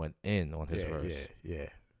 Method Man went in on his verse. Yeah,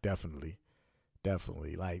 definitely.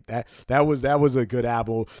 Like that was a good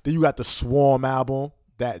album. Then you got the Swarm album.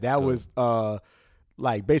 That was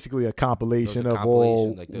like basically a compilation of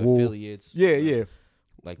all like the affiliates. Yeah.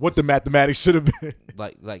 Like what the mathematics should have been.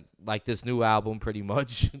 Like this new album, pretty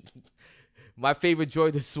much. My favorite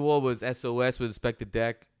joint of Swarm was SOS with Inspect the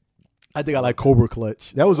Deck. I think I like Cobra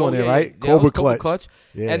Clutch. That was on there, right? Yeah, Cobra Clutch.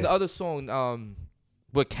 Yeah. And the other song,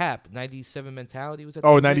 with Cap, 97 Mentality, was that?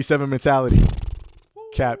 Oh, 97 Mentality.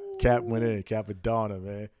 Cap went in. Capadonna,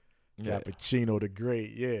 man. Yeah. Cappuccino the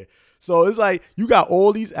Great. Yeah. So it's like you got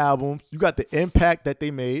all these albums. You got the impact that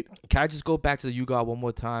they made. Can I just go back to the U-God one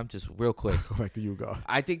more time, just real quick? Go back to U-God.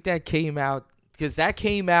 I think that came out because that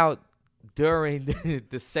came out during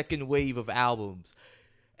the second wave of albums.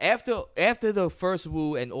 After the first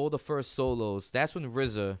Wu and all the first solos, that's when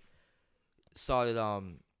RZA started.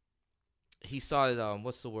 He started.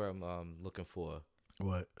 What's the word I'm looking for?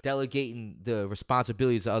 What? Delegating the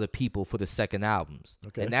responsibilities to other people for the second albums.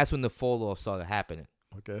 Okay. And that's when the fall off started happening.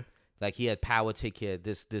 Okay. Like he had Power take care of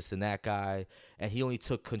this, and that guy, and he only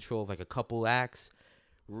took control of like a couple acts.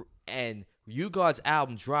 And U-God's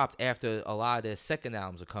album dropped after a lot of their second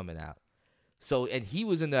albums are coming out. So, and he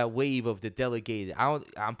was in that wave of the delegated.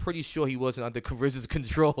 I'm pretty sure he wasn't under RZA's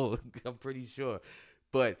control. I'm pretty sure.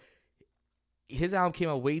 But his album came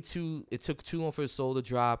out it took too long for his soul to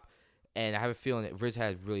drop. And I have a feeling that RZA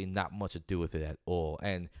had really not much to do with it at all.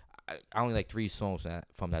 And I only like 3 songs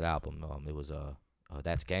from that album. It was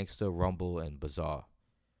That's Gangsta, Rumble, and Bizarre.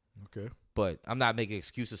 Okay. But I'm not making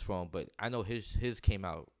excuses for him. But I know his came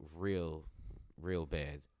out real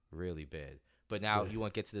bad, really bad. But now you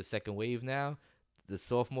want to get to the second wave now, the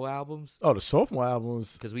sophomore albums. Oh, the sophomore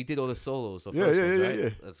albums. Because we did all the solos. The Yeah, first yeah, ones, yeah, right? yeah.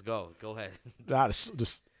 Let's go. Go ahead. Nah,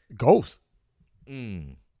 just Ghost.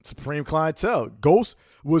 Mm. Supreme Clientele. Ghost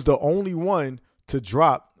was the only one to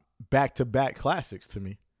drop back-to-back classics to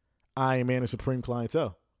me. Iron Man and Supreme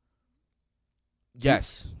Clientele.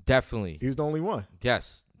 Yes, definitely. He was the only one.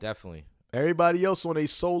 Yes, definitely. Everybody else on a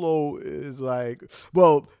solo is like,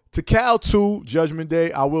 well, to Cal 2, Judgment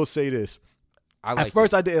Day, I will say this. I like At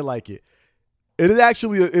first, I didn't like it. It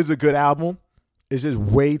actually is a good album. it's just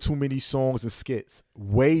way too many songs and skits.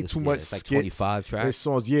 Way too much it's like skits. 25 tracks. And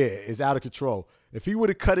songs, yeah, it's out of control. If he would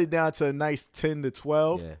have cut it down to a nice 10 to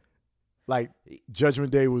 12, Yeah. like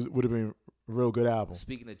Judgment Day would have been a real good album.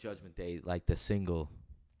 Speaking of Judgment Day, like the single,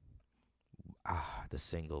 the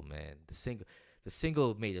single, man, the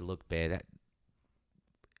single made it look bad.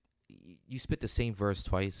 You spit the same verse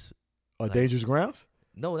twice. Like, Dangerous Grounds?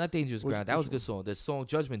 No, not Dangerous Ground. That was a good song. The song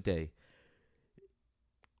Judgment Day.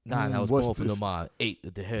 Nah, that was what's Born from the this? Mob. 8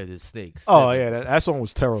 at the head is snakes. Oh, 7. yeah, that song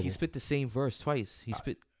was terrible. He spit the same verse twice. He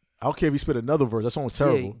spit. I don't care if he spit another verse. That song was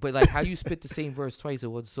terrible. Yeah, but like how you spit the same verse twice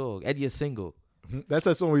in one song and your single. That's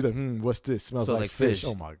that song where he's like, what's this? Smells like fish. fish.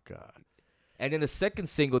 Oh, my God. And then the second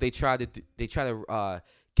single, they try to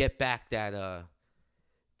get back that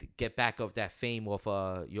get back of that fame off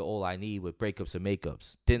You're All I Need with Breakups and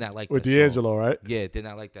Makeups. Did not like With that song. D'Angelo, right? Yeah, did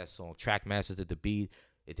not like that song. Track masters at the beat.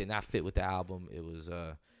 It did not fit with the album. It was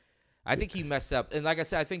I think he messed up. And like I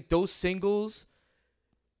said, I think those singles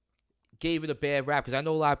gave it a bad rap because I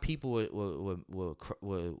know a lot of people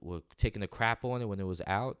were taking a crap on it when it was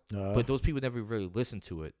out, but those people never really listened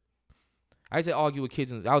to it. I used to argue with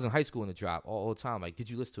kids. I was in high school when it dropped all the time. Like, did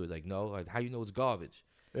you listen to it? Like, no. Like, how you know it's garbage?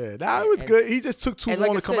 Yeah, it was good. He just took too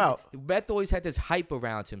long to come out. Meth always had this hype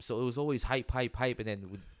around him, so it was always hype. And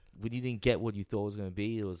then when you didn't get what you thought it was gonna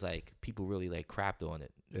be, it was like people really like crapped on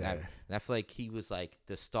it. Yeah. And I feel like he was like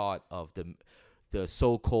the start of the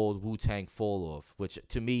so-called Wu-Tang fall off, which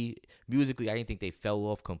to me musically I didn't think they fell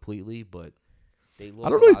off completely, but they lost. I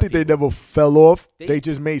don't really think they never fell off. They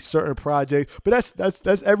just made certain projects, but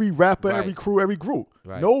that's every rapper, Right. every crew, every group.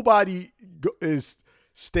 Right. Nobody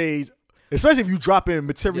stays, especially if you drop in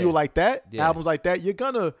material like that, albums like that. You're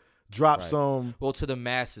gonna drop some. Well, to the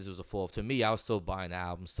masses, it was a fall off. To me, I was still buying the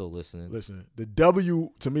album, still listening. Listen, the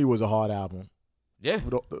W to me was a hard album. Yeah.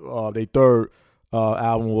 They third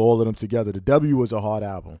album with all of them together. The W was a hard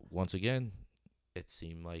album. Once again, it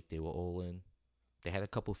seemed like they were all in. They had a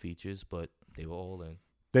couple features, but they were all in.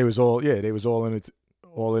 They was all in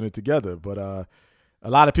it together. But a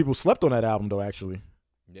lot of people slept on that album though. Actually,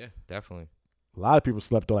 yeah, definitely. A lot of people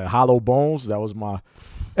slept on like Hollow Bones. That was my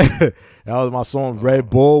song. Red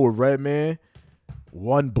Bull with Redman.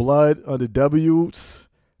 One Blood under W.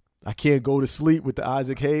 I Can't Go to Sleep with the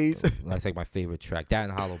Isaac Hayes. That's like my favorite track. That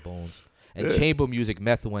and Hollow Bones. And chamber music,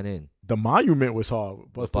 Meth went in. The Monument was hard.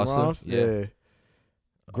 Busta Rhymes. Yeah.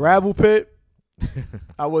 Gravel Pit.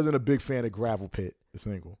 I wasn't a big fan of Gravel Pit, the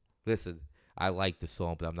single. Listen, I like the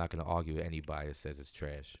song, but I'm not going to argue with anybody that says it's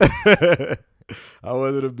trash. I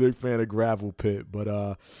wasn't a big fan of Gravel Pit,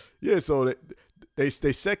 but so they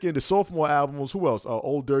second the sophomore album was who else?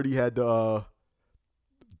 Old Dirty had the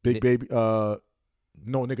Big Baby.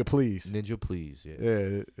 No Nigga Please. Ninja Please.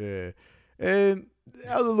 Yeah. And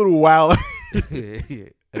that was a little wild.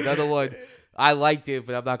 Another one. I liked it,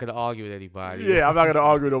 but I'm not going to argue with anybody. Yeah, I'm not going to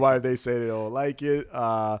argue with nobody if they say they don't like it.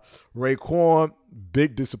 Raekwon,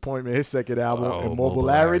 big disappointment. His second album,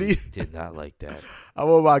 Immobilarity. Did not like that. I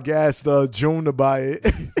went my gas June to buy it.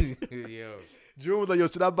 Yo. June was like, yo,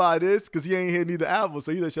 should I buy this? Because he ain't hear neither album.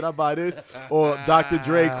 So he like, should I buy this? Or Dr.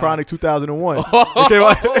 Dre, Chronic 2001.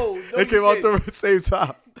 It came out the same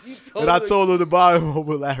time. And I told him to buy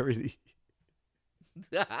Immobilarity.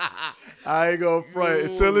 I ain't gonna front.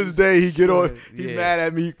 Until this day, he mad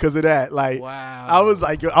at me because of that. Like, wow. I was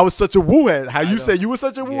like, yo, I was such a woo head. How you said you were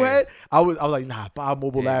such a woo head? I was like, nah, buy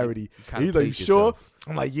Immobilarity. Yeah, He's like, you sure?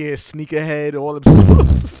 I'm like, yeah, Sneakerhead, all them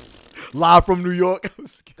Live from New York.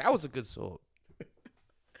 That was a good song.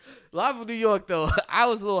 Live from New York, though, I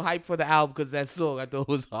was a little hyped for the album because that song I thought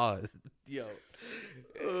was hard. Yo.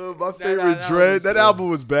 My favorite Dread. That album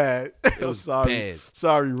was bad. It was bad.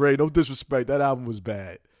 Sorry, Ray. No disrespect. That album was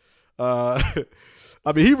bad. I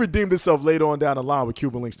mean, he redeemed himself later on down the line with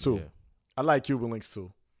Cuban Links 2. Yeah. I like Cuban Links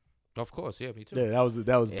 2. Of course, yeah, me too. Yeah, that was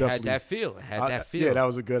definitely. Had that feel. Yeah, that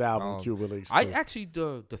was a good album, Cuban Links 2. I actually,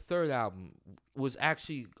 the third album was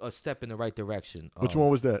actually a step in the right direction. Which one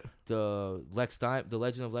was that? The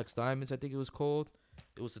Legend of Lex Diamonds, I think it was called.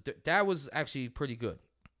 It was that was actually pretty good.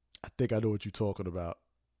 I think I know what you're talking about.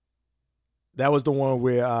 That was the one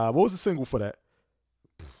where what was the single for that?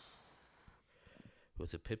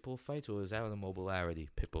 Was it Pitbull Fights or was that on Immobilarity?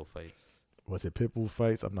 Pitbull Fights. Was it Pitbull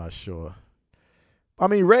Fights? I'm not sure. I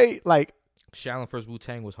mean, Ray, like Shaolin vs.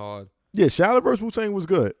 Wu-Tang was hard. Yeah, Shaolin vs. Wu-Tang was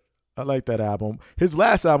good. I like that album. His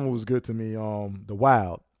last album was good to me. The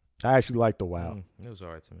Wild. I actually liked The Wild. It was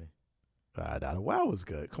alright to me. The Wild was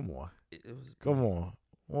good. Come on. Come on.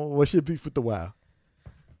 Well, what's your beef with The Wild?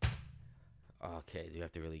 Okay, do you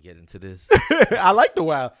have to really get into this? I like The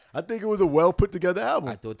Wild. I think it was a well put together album.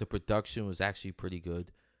 I thought the production was actually pretty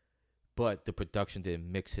good. but the production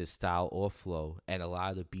didn't mix his style or flow, and a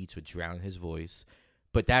lot of the beats would drown his voice.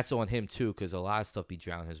 But that's on him too, because a lot of stuff be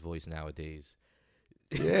drowning his voice nowadays.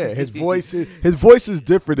 Yeah, his voice is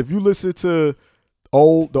different. If you listen to the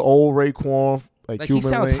old Raekwon, like he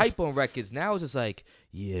Cuban sounds Links, hype on records. Now it's just like,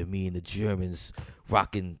 yeah, me and the Germans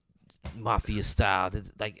rocking mafia style.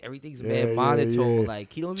 Like everything's mad monotone. yeah.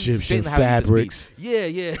 Like he don't even Egyptian spit how he fabrics.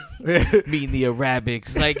 used to speak. Yeah. Me and the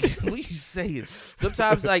Arabics. Like what you saying?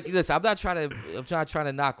 Sometimes like listen, I'm not trying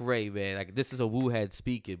to knock Ray, man. Like this is a Wu head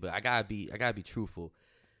speaking, but I gotta be truthful.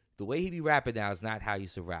 The way he be rapping now is not how he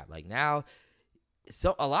used to rap. Like now,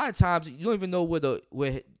 so a lot of times you don't even know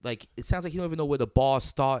where like it sounds like you don't even know where the bars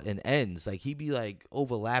start and ends. Like he be like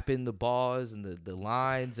overlapping the bars and the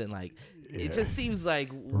lines and like it just seems like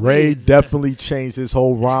Ray weird. definitely changed his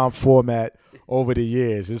whole rhyme format over the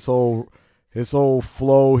years. His whole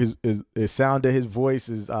flow, his sound of his voice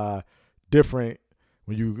is different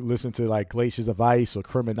when you listen to like Glaciers of Ice or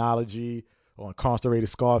Criminology or Incarcerated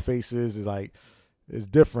Scarfaces. Is like it's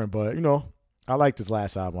different, but you know. I liked his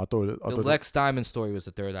last album. I thought the Lex Diamond Story was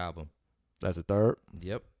the third album. That's the third?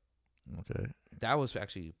 Yep. Okay. That was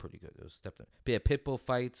actually pretty good. It was definitely. But yeah, Pitbull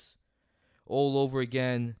Fights, All Over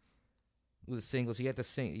Again, with the singles. He had to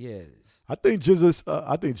sing. Yeah. I think Jizz's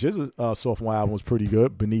sophomore album was pretty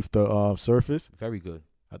good. Beneath the Surface. Very good.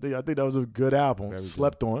 I think that was a good album. Very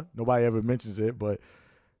Slept on. Nobody ever mentions it, but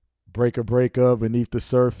Breaker, Beneath the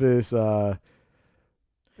Surface. The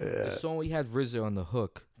song we had RZA on the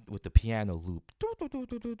hook with the piano loop.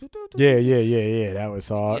 Yeah. That was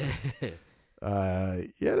hard.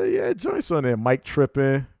 Yeah, joints on there. Mike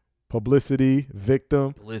Trippin', Publicity,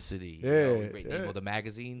 Victim. Publicity. Yeah. Great name of the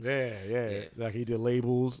magazines. Yeah. Like he did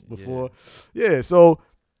labels before. Yeah, so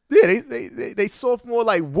yeah, they sophomore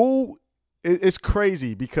like Wu. It's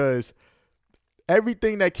crazy because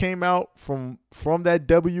everything that came out from that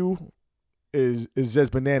W is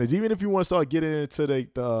just bananas. Even if you want to start getting into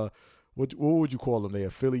the what would you call them? The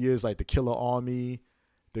affiliates like the Killer Army,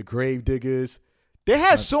 the Grave Diggers. They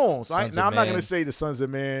had songs. I'm not gonna say the Sons of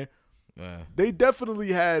Man. Yeah. They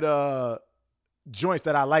definitely had joints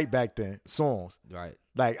that I liked back then. Songs. Right.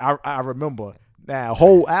 Like I remember. Now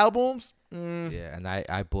whole albums. Yeah, and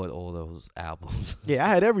I bought all those albums. Yeah, I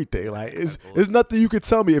had everything. Like it's nothing you could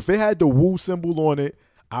tell me. If it had the Wu symbol on it,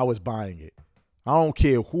 I was buying it. I don't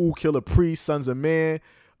care who, Killer Priest, Sons of Man.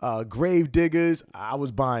 Grave Diggers, I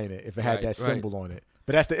was buying it if it had that symbol on it.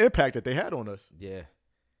 But that's the impact that they had on us. Yeah.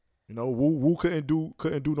 You know, Wu couldn't do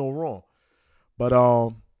no wrong. But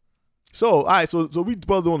so all right, so we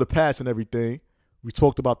dwelled on the past and everything. We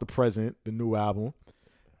talked about the present, the new album.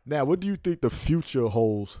 Now, what do you think the future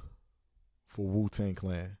holds for Wu-Tang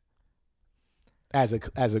Clan? As a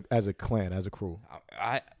clan, as a crew.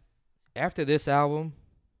 I after this album,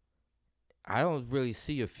 I don't really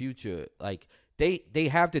see a future. Like They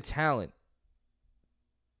have the talent.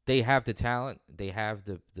 They have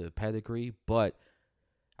the pedigree, but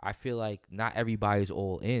I feel like not everybody's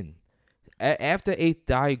all in. After 8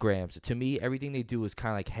 Diagrams, to me, everything they do is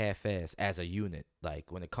kind of like half-ass as a unit.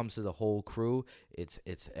 Like when it comes to the whole crew, it's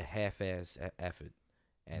a half-ass effort,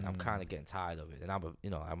 and I'm kind of getting tired of it. And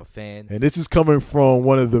I'm a fan. And this is coming from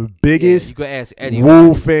one of the biggest you could ask Eddie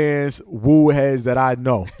Wu fans, Wu heads that I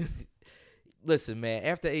know. Listen, man.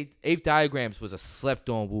 After 8 Diagrams was a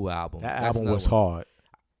slept-on Wu album. That album was hard.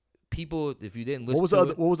 People, if you didn't listen,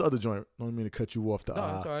 what was the other joint? I don't mean to cut you off. No,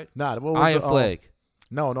 that's all right. What was Iron Flag.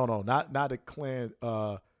 No, not the clan.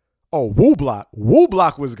 Wu Block. Wu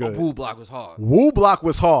Block was good. Wu Block was hard. Wu Block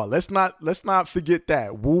was hard. Let's not forget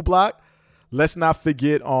that. Wu Block. Let's not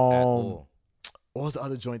forget what was the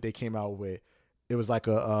other joint they came out with? It was like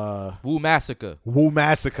a Wu Massacre. Wu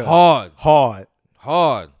Massacre. Hard.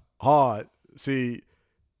 See,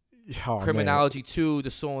 Criminology 2,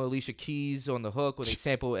 the song Alicia Keys on the hook when they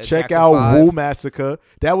sample. Check Jackson out 5. Wu Massacre.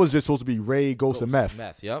 That was just supposed to be Ray, Ghost, and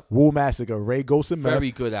Meth. Yep. Wu Massacre, Ray, Ghost, and Meth.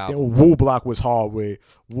 Very good album. Then Wu Block was hard with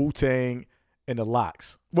Wu-Tang and the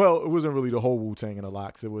Lox. Well, it wasn't really the whole Wu-Tang and the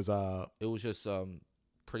Lox. It was just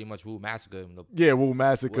pretty much Wu Massacre. Wu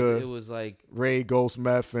Massacre. It was like Ray, Ghost,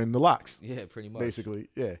 Meth, and the Lox. Yeah, pretty much. Basically,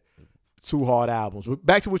 yeah. 2 hard albums. But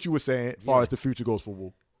back to what you were saying as far as the future goes for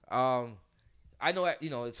Wu. I know,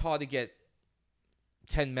 it's hard to get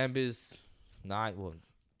 10 members, 9,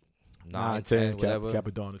 10, whatever.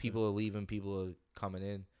 Capadonna. People are leaving, people are coming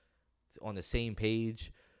in. It's on the same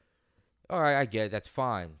page. All right, I get it. That's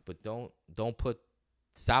fine, but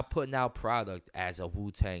stop putting out product as a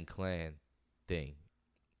Wu-Tang Clan thing.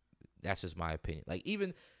 That's just my opinion. Like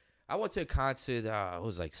even I went to a concert. It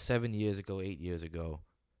was like 8 years ago,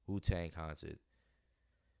 Wu-Tang concert.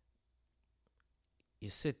 You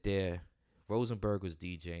sit there Rosenberg was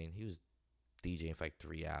DJing. He was DJing for like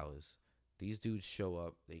 3 hours. These dudes show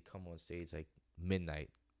up. They come on stage like midnight.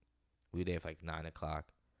 We were there for like 9 o'clock.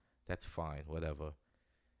 That's fine, whatever.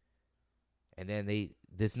 And then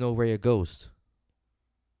there's no Ray or Ghost.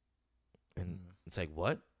 And it's like,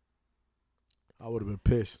 what? I would have been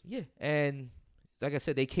pissed. Yeah. And like I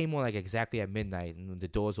said, they came on like exactly at midnight, and the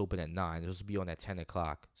doors open at 9. It was supposed to be on at 10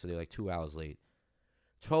 o'clock. So they're like 2 hours late.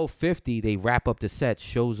 12:50, they wrap up the set.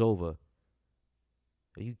 Show's over.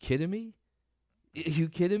 Are you kidding me? Are you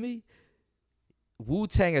kidding me?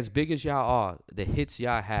 Wu-Tang, as big as y'all are, the hits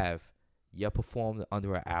y'all have, y'all performed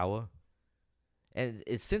under an hour. And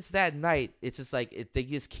since that night, it's just like they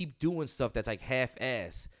just keep doing stuff that's like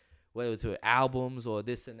half-ass, whether it's with albums or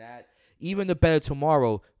this and that. Even the Better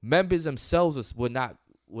Tomorrow, members themselves were not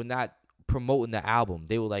promoting the album.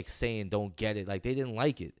 They were like saying, "Don't get it," like they didn't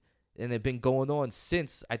like it, and it's been going on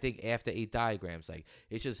since I think after 8 Diagrams. Like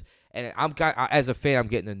it's just, and as a fan, I'm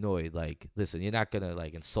getting annoyed. Like, listen, you're not gonna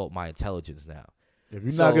like insult my intelligence now. If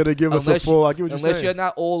you're not gonna give us a full, I get what you're saying. Unless you're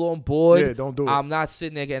not all on board, yeah, don't do it. I'm not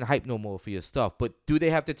sitting there getting hyped no more for your stuff. But do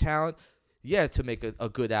they have the talent? Yeah, to make a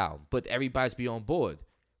good album. But everybody's be on board.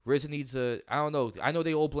 RZA needs I don't know. I know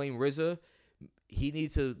they all blame RZA. He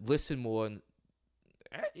needs to listen more. And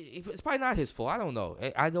it's probably not his fault. I don't know.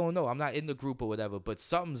 I don't know. I'm not in the group or whatever. But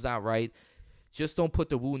something's not right. Just don't put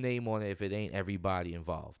the Wu name on it if it ain't everybody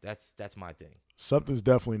involved. That's my thing. Something's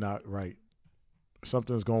definitely not right.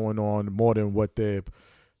 Something's going on more than what they're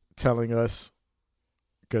telling us,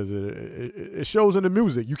 because it shows in the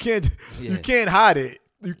music. You can't hide it.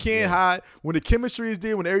 You can't hide when the chemistry is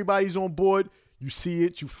there. When everybody's on board, you see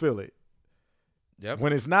it, you feel it. Yep.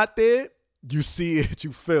 When it's not there, you see it,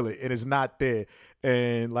 you feel it, and it's not there.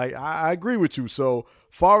 And like I agree with you. So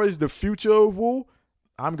far as the future of Wu,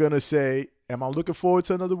 I'm gonna say, am I looking forward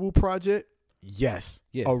to another Wu project? Yes.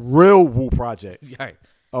 Yeah. A real Wu project. Right.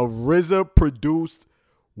 A RZA produced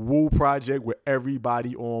Wu project with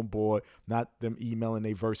everybody on board, not them emailing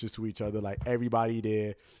their verses to each other, like everybody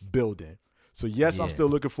there building. So yes, I'm still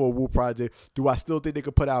looking for a Wu project. Do I still think they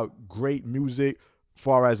could put out great music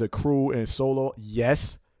far as a crew and solo?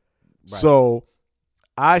 Yes. Right. So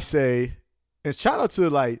I say, and shout out to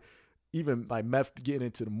like even like Meth getting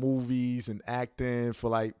into the movies and acting for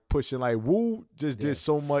like pushing, like Wu just did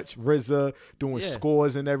so much. RZA doing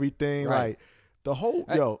scores and everything. Right. Like the whole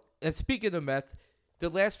And speaking of Meth, the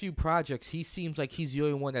last few projects, he seems like he's the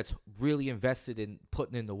only one that's really invested in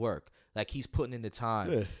putting in the work. Like he's putting in the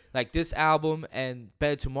time. Yeah. Like this album and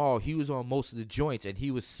Better Tomorrow, he was on most of the joints and he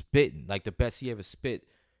was spitting like the best he ever spit.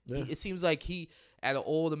 Yeah. It seems like out of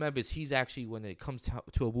all the members, he's actually, when it comes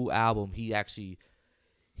to a Wu album, he actually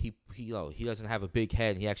he doesn't have a big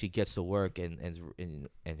head. He actually gets to work and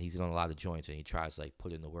he's on a lot of joints and he tries to like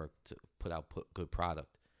put in the work to put out good product.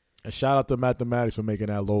 And shout out to Mathematics for making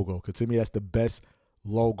that logo, because to me that's the best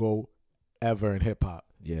logo ever in hip hop.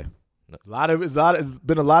 Yeah, it's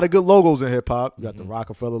been a lot of good logos in hip hop. You got the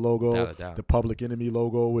Rockefeller logo, the Public Enemy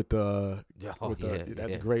logo with the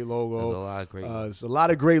that's a great logo. There's a lot of great. There's a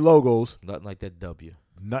lot of great logos. Nothing like that W.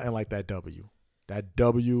 Nothing like that W. That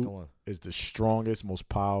W is the strongest, most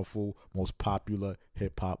powerful, most popular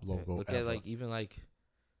hip hop logo Look ever. at like even like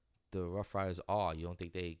the Rough Riders R. You don't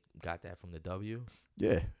think they got that from the W?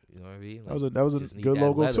 Yeah. You know what I mean? Like, that was a good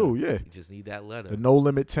logo letter. too. Yeah. You just need that letter. The No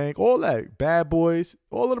Limit Tank, all that. Bad Boys,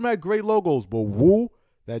 all of them had great logos. But Wu,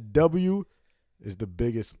 that W is the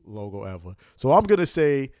biggest logo ever. So I'm gonna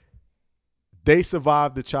say they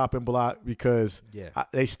survived the chopping block because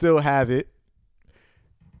they still have it.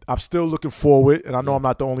 I'm still looking forward, and I know I'm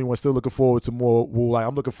not the only one still looking forward to more Wu. Like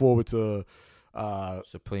I'm looking forward to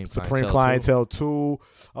Supreme Clientele 2.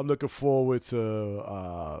 I'm looking forward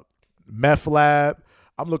to Meth Lab.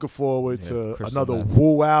 I'm looking forward to another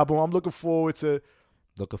Wu album. I'm looking forward to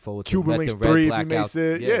Cuban Links 3, if you may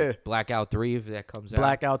say it. Yeah. Blackout 3, if that comes out.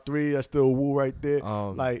 Blackout 3, that's still Wu right there.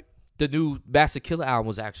 Like the new Master Killer album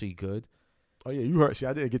was actually good. Oh yeah, you heard. See,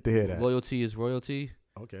 I didn't get to hear that. Loyalty is Royalty.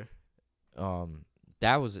 Okay.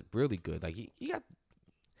 That was really good. Like you got.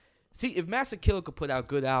 See, if Master Killer could put out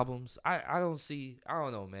good albums, I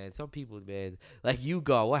don't know, man. Some people, man, like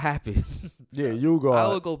Yugo, what happened? Yeah, Yugo. I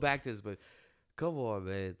would go back to this, but come on,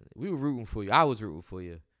 man. We were rooting for you. I was rooting for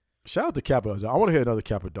you. Shout out to Capadonna. I want to hear another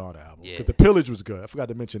Capadonna album because The Pillage was good. I forgot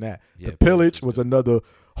to mention that. Yeah, The Pillage was another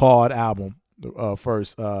hard album.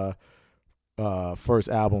 First album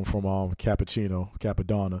from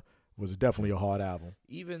Capadonna was definitely a hard album.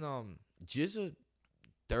 Even GZA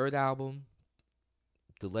third album,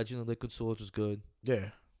 The Legend of Liquid Swords, was good. Yeah.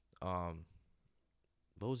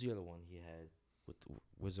 What was the other one he had?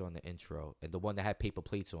 Was on the intro, and the one that had paper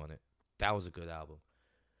plates on it. That was a good album.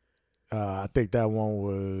 I think that one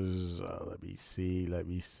was. Let me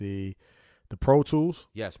see. The Pro Tools.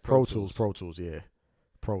 Yes, Pro Tools. Yeah.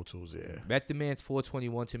 Method Man's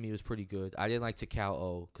 421 to me was pretty good. I didn't like Takao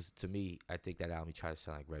O because to me, I think that album he tried to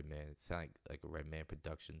sound like Redman. It sounded like a Redman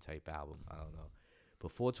production type album. I don't know.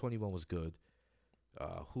 But 421 was good.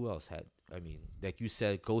 Who else had? I mean, like you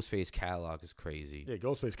said, Ghostface catalog is crazy. Yeah,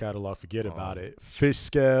 Ghostface catalog. Forget about it. Fish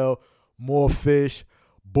Scale, More Fish,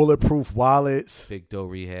 Bulletproof Wallets, Big Doe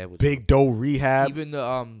Rehab. Even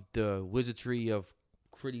the Wizardry of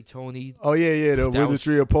Pretty Tony. Oh yeah, the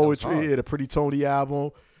Wizardry of Poetry. Yeah, the Pretty Tony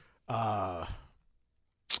album.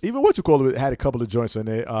 Even what you call it had a couple of joints in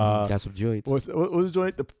there. Got some joints. What was the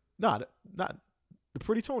joint? Not the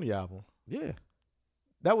Pretty Tony album. Yeah.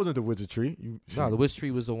 That wasn't the Wizardry. The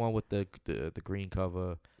Wizardry was the one with the green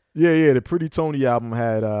cover. Yeah. The Pretty Tony album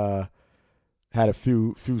had a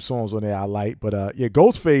few songs on there I like, but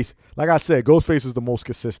Ghostface. Like I said, Ghostface is the most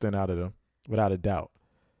consistent out of them, without a doubt.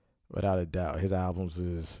 His albums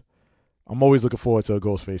is. I'm always looking forward to a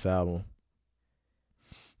Ghostface album.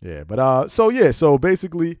 Yeah, but so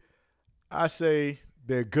basically, I say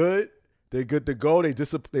they're good. They're good to go.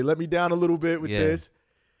 They let me down a little bit with this.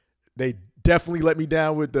 They definitely let me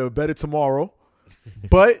down with the Better Tomorrow,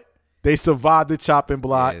 but they survived the chopping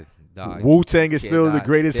block. Wu-Tang is still the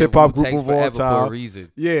greatest hip hop group of all time. For a reason.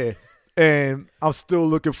 Yeah, and I'm still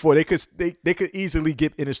looking for. They could easily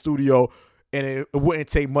get in the studio, and it wouldn't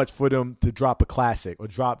take much for them to drop a classic or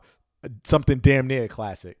drop something damn near a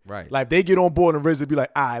classic. Right. Like if they get on board and RZA be like,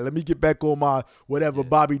 all right, let me get back on my whatever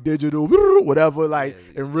Bobby Digital, whatever,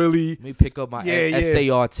 and really let me pick up my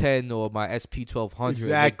SAR 10 or my SP 1200.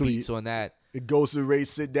 Exactly. Make beats on that. It goes to Ray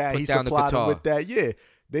sit down. He supplied them with that. Yeah.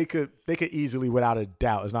 They could easily, without a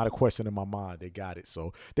doubt. It's not a question in my mind. They got it.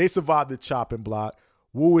 So they survived the chopping block.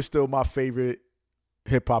 Wu is still my favorite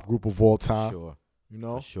hip hop group of all time. For sure. You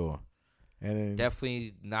know? For sure. And then,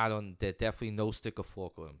 definitely not on. Definitely no stick or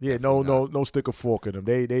fork on them. Yeah, no stick or fork in them.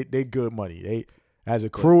 They good money. They as a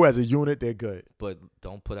crew, as a unit, they're good. But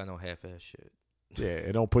don't put out no half ass shit. Yeah,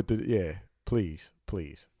 and don't put please.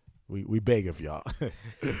 We beg of y'all.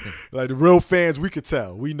 Like the real fans, we could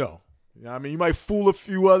tell. We know. You know what I mean? You might fool a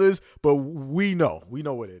few others, but we know. We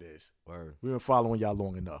know what it is. Word. We've been following y'all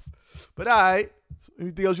long enough. But all right.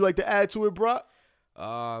 Anything else you like to add to it, Brock?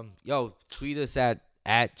 Tweet us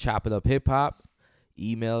at Chop It Up Hip Hop.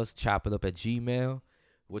 Emails chopitup@gmail.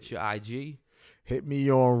 What's your IG? Hit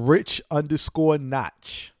me on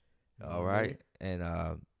Rich_Notch. All right.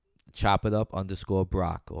 And Chop It Up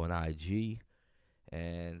 _Brock on IG.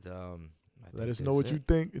 And let us know what you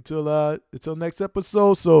think until next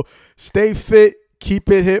episode. So stay fit, keep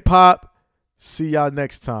it hip hop. See y'all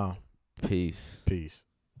next time. Peace.